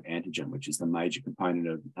S-clamp antigen, which is the major component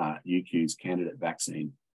of UQ's candidate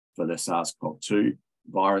vaccine for the SARS-CoV-2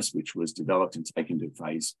 virus, which was developed and taken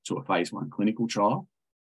to a phase 1 clinical trial.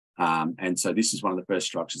 And so this is one of the first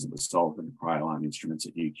structures that was solved in the cryo-ARM instruments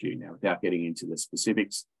at UQ. Now, without getting into the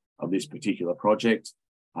specifics of this particular project,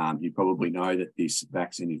 you probably know that this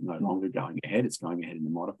vaccine is no longer going ahead. It's going ahead in the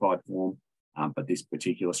modified form, but this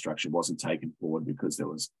particular structure wasn't taken forward because there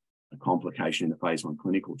was a complication in the phase 1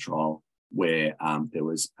 clinical trial where there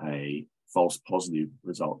was a false positive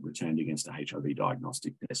result returned against a HIV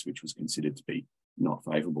diagnostic test, which was considered to be not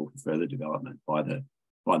favourable for further development by the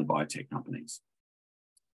biotech companies.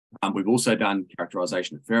 We've also done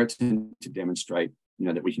characterization of ferritin to demonstrate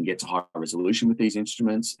that we can get to high resolution with these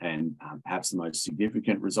instruments, and perhaps the most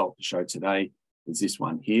significant result to show today is this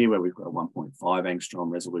one here, where we've got a 1.5 angstrom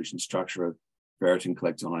resolution structure of ferritin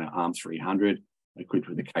collected on our ARM 300, equipped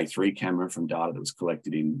with a K3 camera from data that was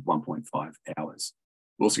collected in 1.5 hours.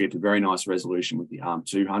 We also get to very nice resolution with the ARM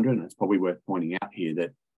 200, and it's probably worth pointing out here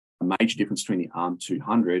that a major difference between the ARM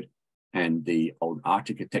 200 and the old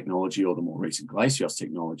Arctica technology or the more recent Glacios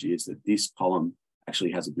technology is that this column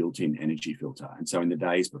actually has a built-in energy filter. And so in the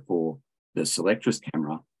days before the Selectris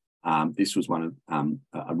camera, this was one of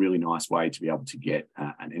a really nice way to be able to get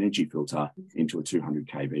an energy filter into a 200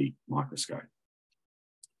 kV microscope.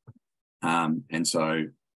 And so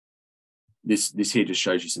this here just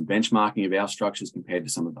shows you some benchmarking of our structures compared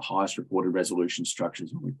to some of the highest reported resolution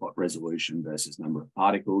structures when we've got resolution versus number of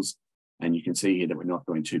particles. And you can see here that we're not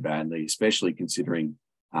doing too badly, especially considering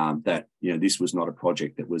that this was not a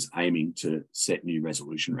project that was aiming to set new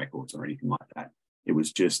resolution records or anything like that. It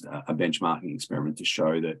was just a benchmarking experiment to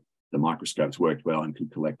show that the microscopes worked well and could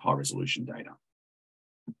collect high resolution data.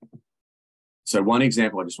 So one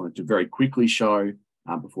example I just wanted to very quickly show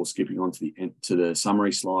before skipping on to the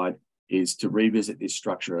summary slide is to revisit this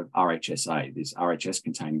structure of RHSA, this RHS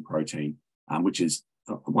containing protein, which is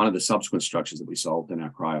one of the subsequent structures that we solved in our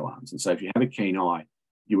cryo-arms. And so if you have a keen eye,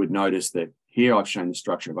 you would notice that here I've shown the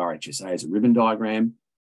structure of RHSA as a ribbon diagram.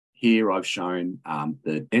 Here I've shown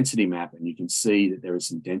the density map, and you can see that there is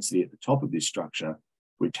some density at the top of this structure,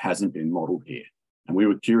 which hasn't been modeled here. And we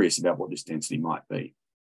were curious about what this density might be.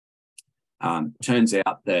 Turns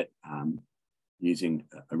out that using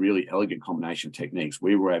a really elegant combination of techniques,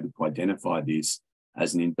 we were able to identify this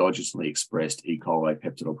as an endogenously expressed E. coli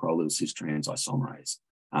peptidoprodyl cis trans isomerase.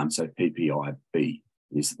 So PPIB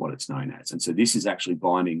is what it's known as. And so this is actually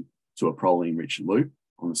binding to a proline-rich loop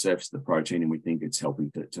on the surface of the protein, and we think it's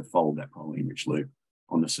helping to fold that proline-rich loop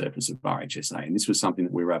on the surface of RHSA. And this was something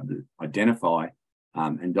that we were able to identify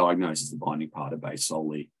and diagnose as the binding partner based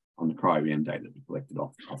solely on the cryo-EM data that we collected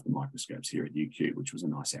off the microscopes here at UQ, which was a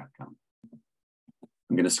nice outcome.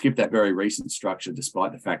 I'm going to skip that very recent structure,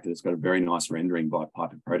 despite the fact that it's got a very nice rendering by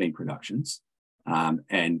Piper Protein Productions,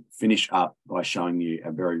 and finish up by showing you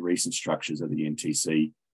a very recent structures of the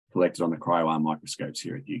NTC collected on the cryo-ARM microscopes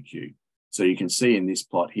here at UQ. So you can see in this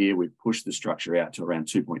plot here, we've pushed the structure out to around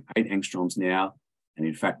 2.8 angstroms now. And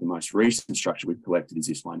in fact, the most recent structure we've collected is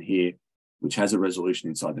this one here, which has a resolution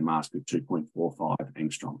inside the mask of 2.45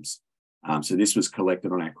 angstroms. So this was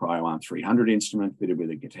collected on our cryo-ARM 300 instrument fitted with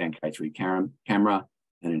a Gatan K3 camera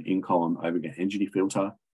and an in-column overget energy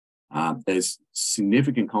filter. There's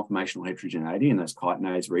significant conformational heterogeneity in those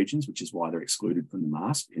chitinase regions, which is why they're excluded from the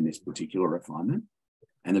mask in this particular refinement.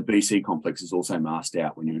 And the BC complex is also masked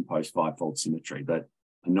out when you impose five-fold symmetry. But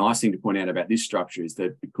a nice thing to point out about this structure is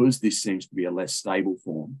that because this seems to be a less stable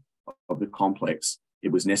form of the complex,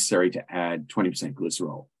 it was necessary to add 20%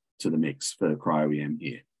 glycerol to the mix for the cryo-EM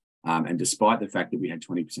here. And despite the fact that we had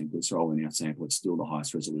 20% glycerol in our sample, it's still the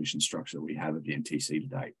highest resolution structure that we have of the NTC to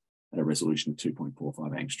date at a resolution of 2.45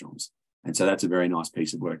 angstroms. And so that's a very nice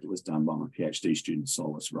piece of work that was done by my PhD student,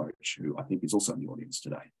 Solus Roach, who I think is also in the audience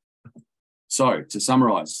today. So to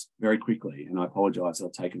summarize very quickly, and I apologize,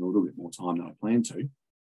 I've taken a little bit more time than I planned to,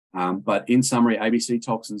 but in summary, ABC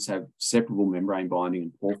toxins have separable membrane binding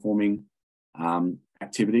and pore-forming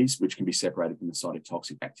activities, which can be separated from the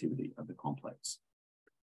cytotoxic activity of the complex.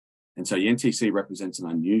 And so the NTC represents an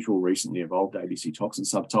unusual, recently evolved ABC toxin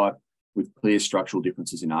subtype with clear structural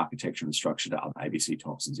differences in architecture and structure to other ABC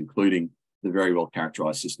toxins, including the very well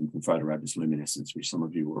characterized system from photoradioactive luminescence, which some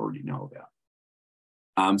of you will already know about.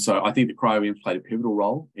 So I think the cryo-EM played a pivotal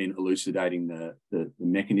role in elucidating the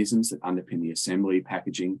mechanisms that underpin the assembly,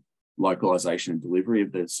 packaging, localization, and delivery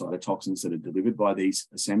of the cytotoxins that are delivered by these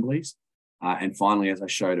assemblies. And finally, as I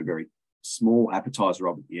showed a very small appetizer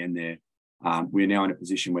of at the end there, we're now in a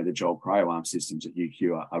position where the JEOL Cryo-ARM systems at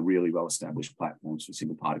UQ are really well-established platforms for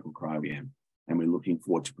single particle cryo-EM. And we're looking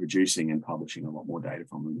forward to producing and publishing a lot more data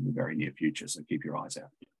from them in the very near future. So keep your eyes out.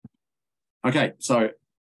 Okay, so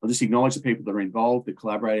I'll just acknowledge the people that are involved, the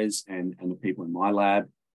collaborators and the people in my lab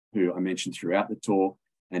who I mentioned throughout the talk,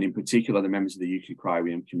 and in particular, the members of the UQ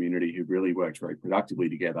Cryo-EM community who've really worked very productively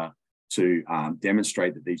together to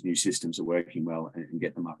demonstrate that these new systems are working well and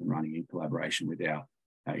get them up and running in collaboration with our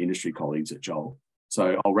industry colleagues at JEOL.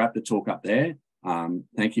 So I'll wrap the talk up there.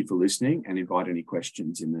 Thank you for listening and invite any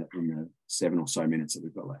questions in the 7 or so minutes that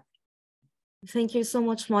we've got left. Thank you so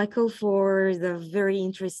much, Michael, for the very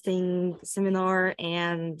interesting seminar,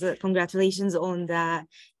 and congratulations on the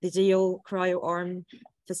JEOL Cryo-ARM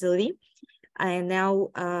facility. And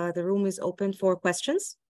now the room is open for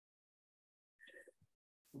questions.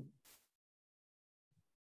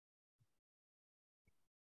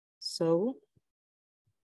 So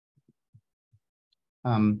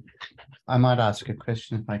I might ask a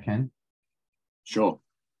question if I can. Sure.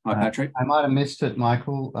 Hi, Patrick. I might have missed it,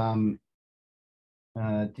 Michael.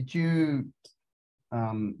 Did you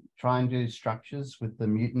try and do structures with the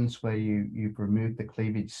mutants where you've removed the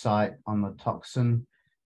cleavage site on the toxin,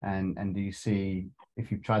 and do you see,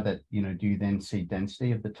 if you've tried that, do you then see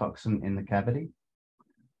density of the toxin in the cavity?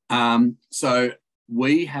 So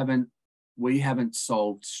we haven't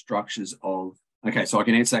solved structures of. Okay, so I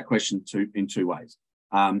can answer that question in two ways.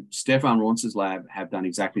 Stefan Ronce's lab have done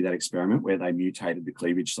exactly that experiment where they mutated the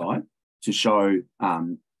cleavage site to show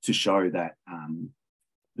that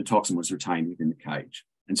the toxin was retained within the cage.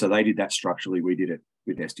 And so they did that structurally. We did it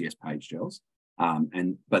with SDS page gels.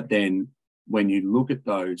 But then when you look at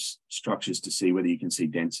those structures to see whether you can see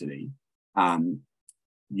density, so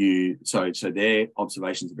their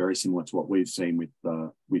observations are very similar to what we've seen with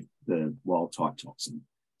the wild type toxin.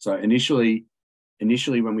 So initially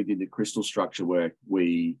when we did the crystal structure work,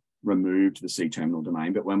 we removed the C-terminal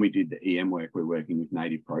domain, but when we did the EM work, we're working with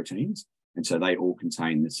native proteins, and so they all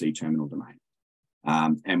contain the C-terminal domain.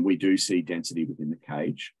 And we do see density within the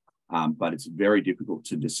cage, but it's very difficult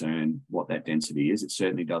to discern what that density is. It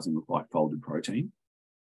certainly doesn't look like folded protein.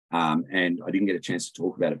 And I didn't get a chance to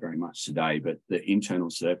talk about it very much today, but the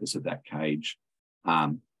internal surface of that cage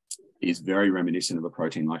is very reminiscent of a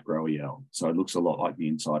protein like GRO-EL. So it looks a lot like the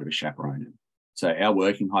inside of a chaperone. So our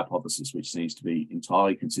working hypothesis, which seems to be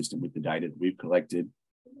entirely consistent with the data that we've collected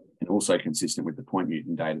and also consistent with the point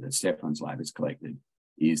mutant data that Stefan's lab has collected,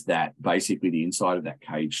 is that basically the inside of that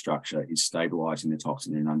cage structure is stabilizing the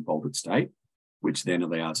toxin in an unfolded state, which then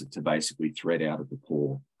allows it to basically thread out of the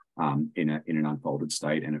pore in an unfolded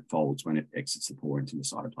state, and it folds when it exits the pore into the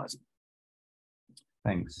cytoplasm.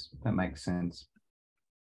 Thanks. That makes sense.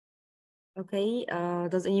 Okay.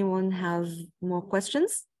 Does anyone have more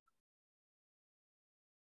questions?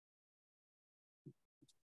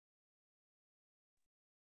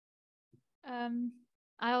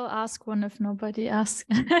 I'll ask one if nobody asks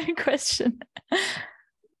a question.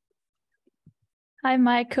 Hi,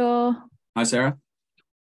 Michael. Hi, Sarah.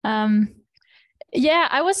 Yeah,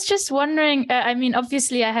 I was just wondering, I mean,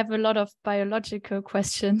 obviously I have a lot of biological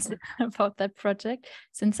questions about that project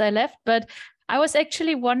since I left, but I was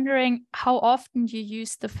actually wondering how often you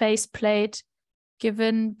use the faceplate,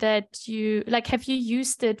 given that have you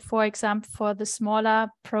used it, for example, for the smaller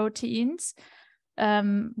proteins?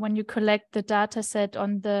 When you collect the data set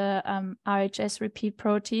on the RHS repeat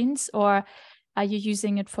proteins, or are you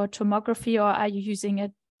using it for tomography, or are you using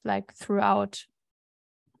it like throughout?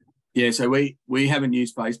 Yeah, so we haven't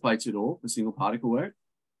used faceplates at all for single particle work.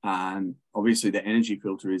 Obviously the energy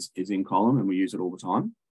filter is in column and we use it all the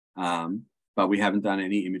time. But we haven't done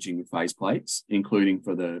any imaging with faceplates, including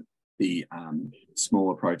for the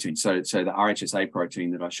smaller proteins. So the RHSA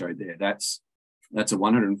protein that I showed there, that's a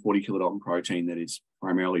 140 kilodalton protein that is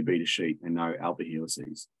primarily beta sheet and no alpha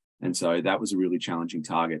helices. And so that was a really challenging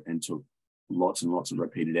target and took lots and lots of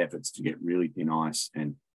repeated efforts to get really thin ice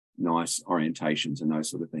and nice orientations and those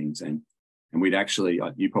sort of things. And we'd actually,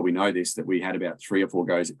 you probably know this, that we had about 3 or 4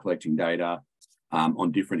 goes at collecting data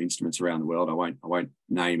on different instruments around the world. I won't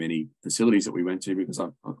name any facilities that we went to because I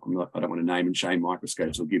don't want to name and shame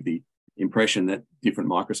microscopes or give the impression that different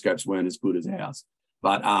microscopes weren't as good as ours.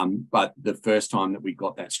 But the first time that we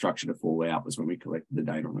got that structure to fall out was when we collected the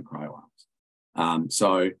data on the cryo-ARMs.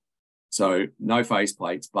 So no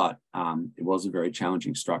faceplates, but it was a very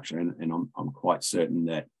challenging structure, and I'm quite certain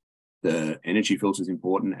that the energy filter is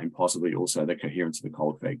important, and possibly also the coherence of the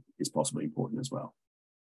cold feg is possibly important as well.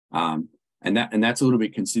 And that's a little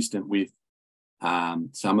bit consistent with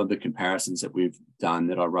some of the comparisons that we've done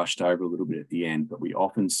that I rushed over a little bit at the end, but we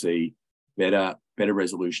often see better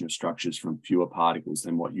resolution of structures from fewer particles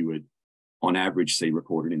than what you would on average see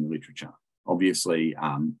recorded in the literature. Obviously,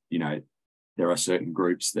 there are certain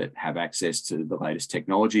groups that have access to the latest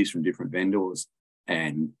technologies from different vendors,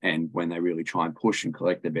 and when they really try and push and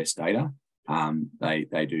collect the best data,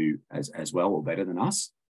 they do as well or better than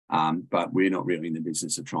us. But we're not really in the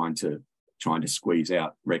business of trying to squeeze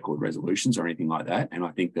out record resolutions or anything like that. And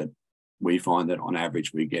I think that we find that on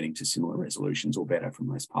average, we're getting to similar resolutions or better from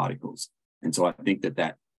less particles. And so I think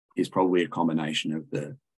that is probably a combination of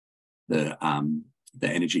the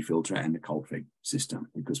energy filter and the cold feg system,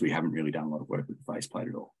 because we haven't really done a lot of work with the faceplate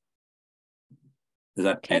at all. Does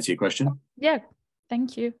that answer your question? Yeah,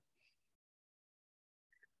 thank you.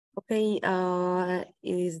 Okay,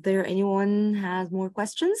 is there anyone has more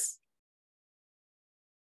questions?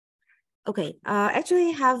 Okay,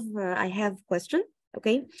 actually I have a question.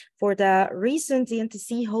 Okay, for the recent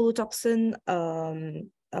ENTC holotoxin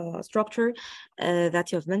structure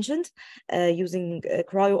that you have mentioned using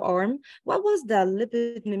cryo-ARM, what was the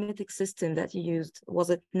lipid mimetic system that you used? Was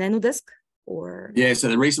it nanodisk? or? Yeah, so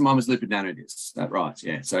the recent one was lipid nanodiscs. That right?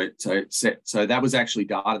 Yeah. So that was actually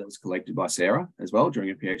data that was collected by Sarah as well during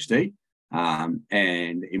her PhD,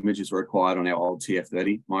 and images were acquired on our old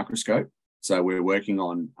TF30 microscope. So we're working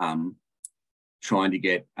on trying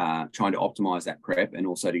to optimize that prep and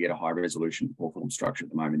also to get a high resolution pore-form structure at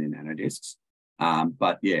the moment in nanodiscs.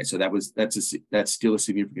 But yeah, so that's still a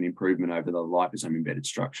significant improvement over the liposome embedded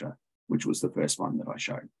structure, which was the first one that I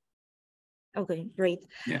showed. Okay, great.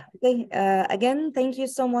 Yeah. Okay. Again, thank you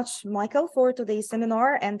so much, Michael, for today's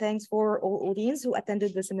seminar, and thanks for all audience who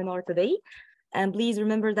attended the seminar today. And please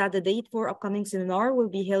remember that the date for upcoming seminar will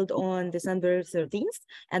be held on December 13th,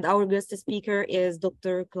 and our guest speaker is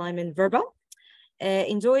Dr. Kleiman Verba.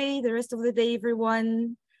 Enjoy the rest of the day,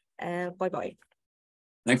 everyone. Bye-bye.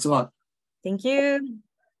 Thanks a lot. Thank you.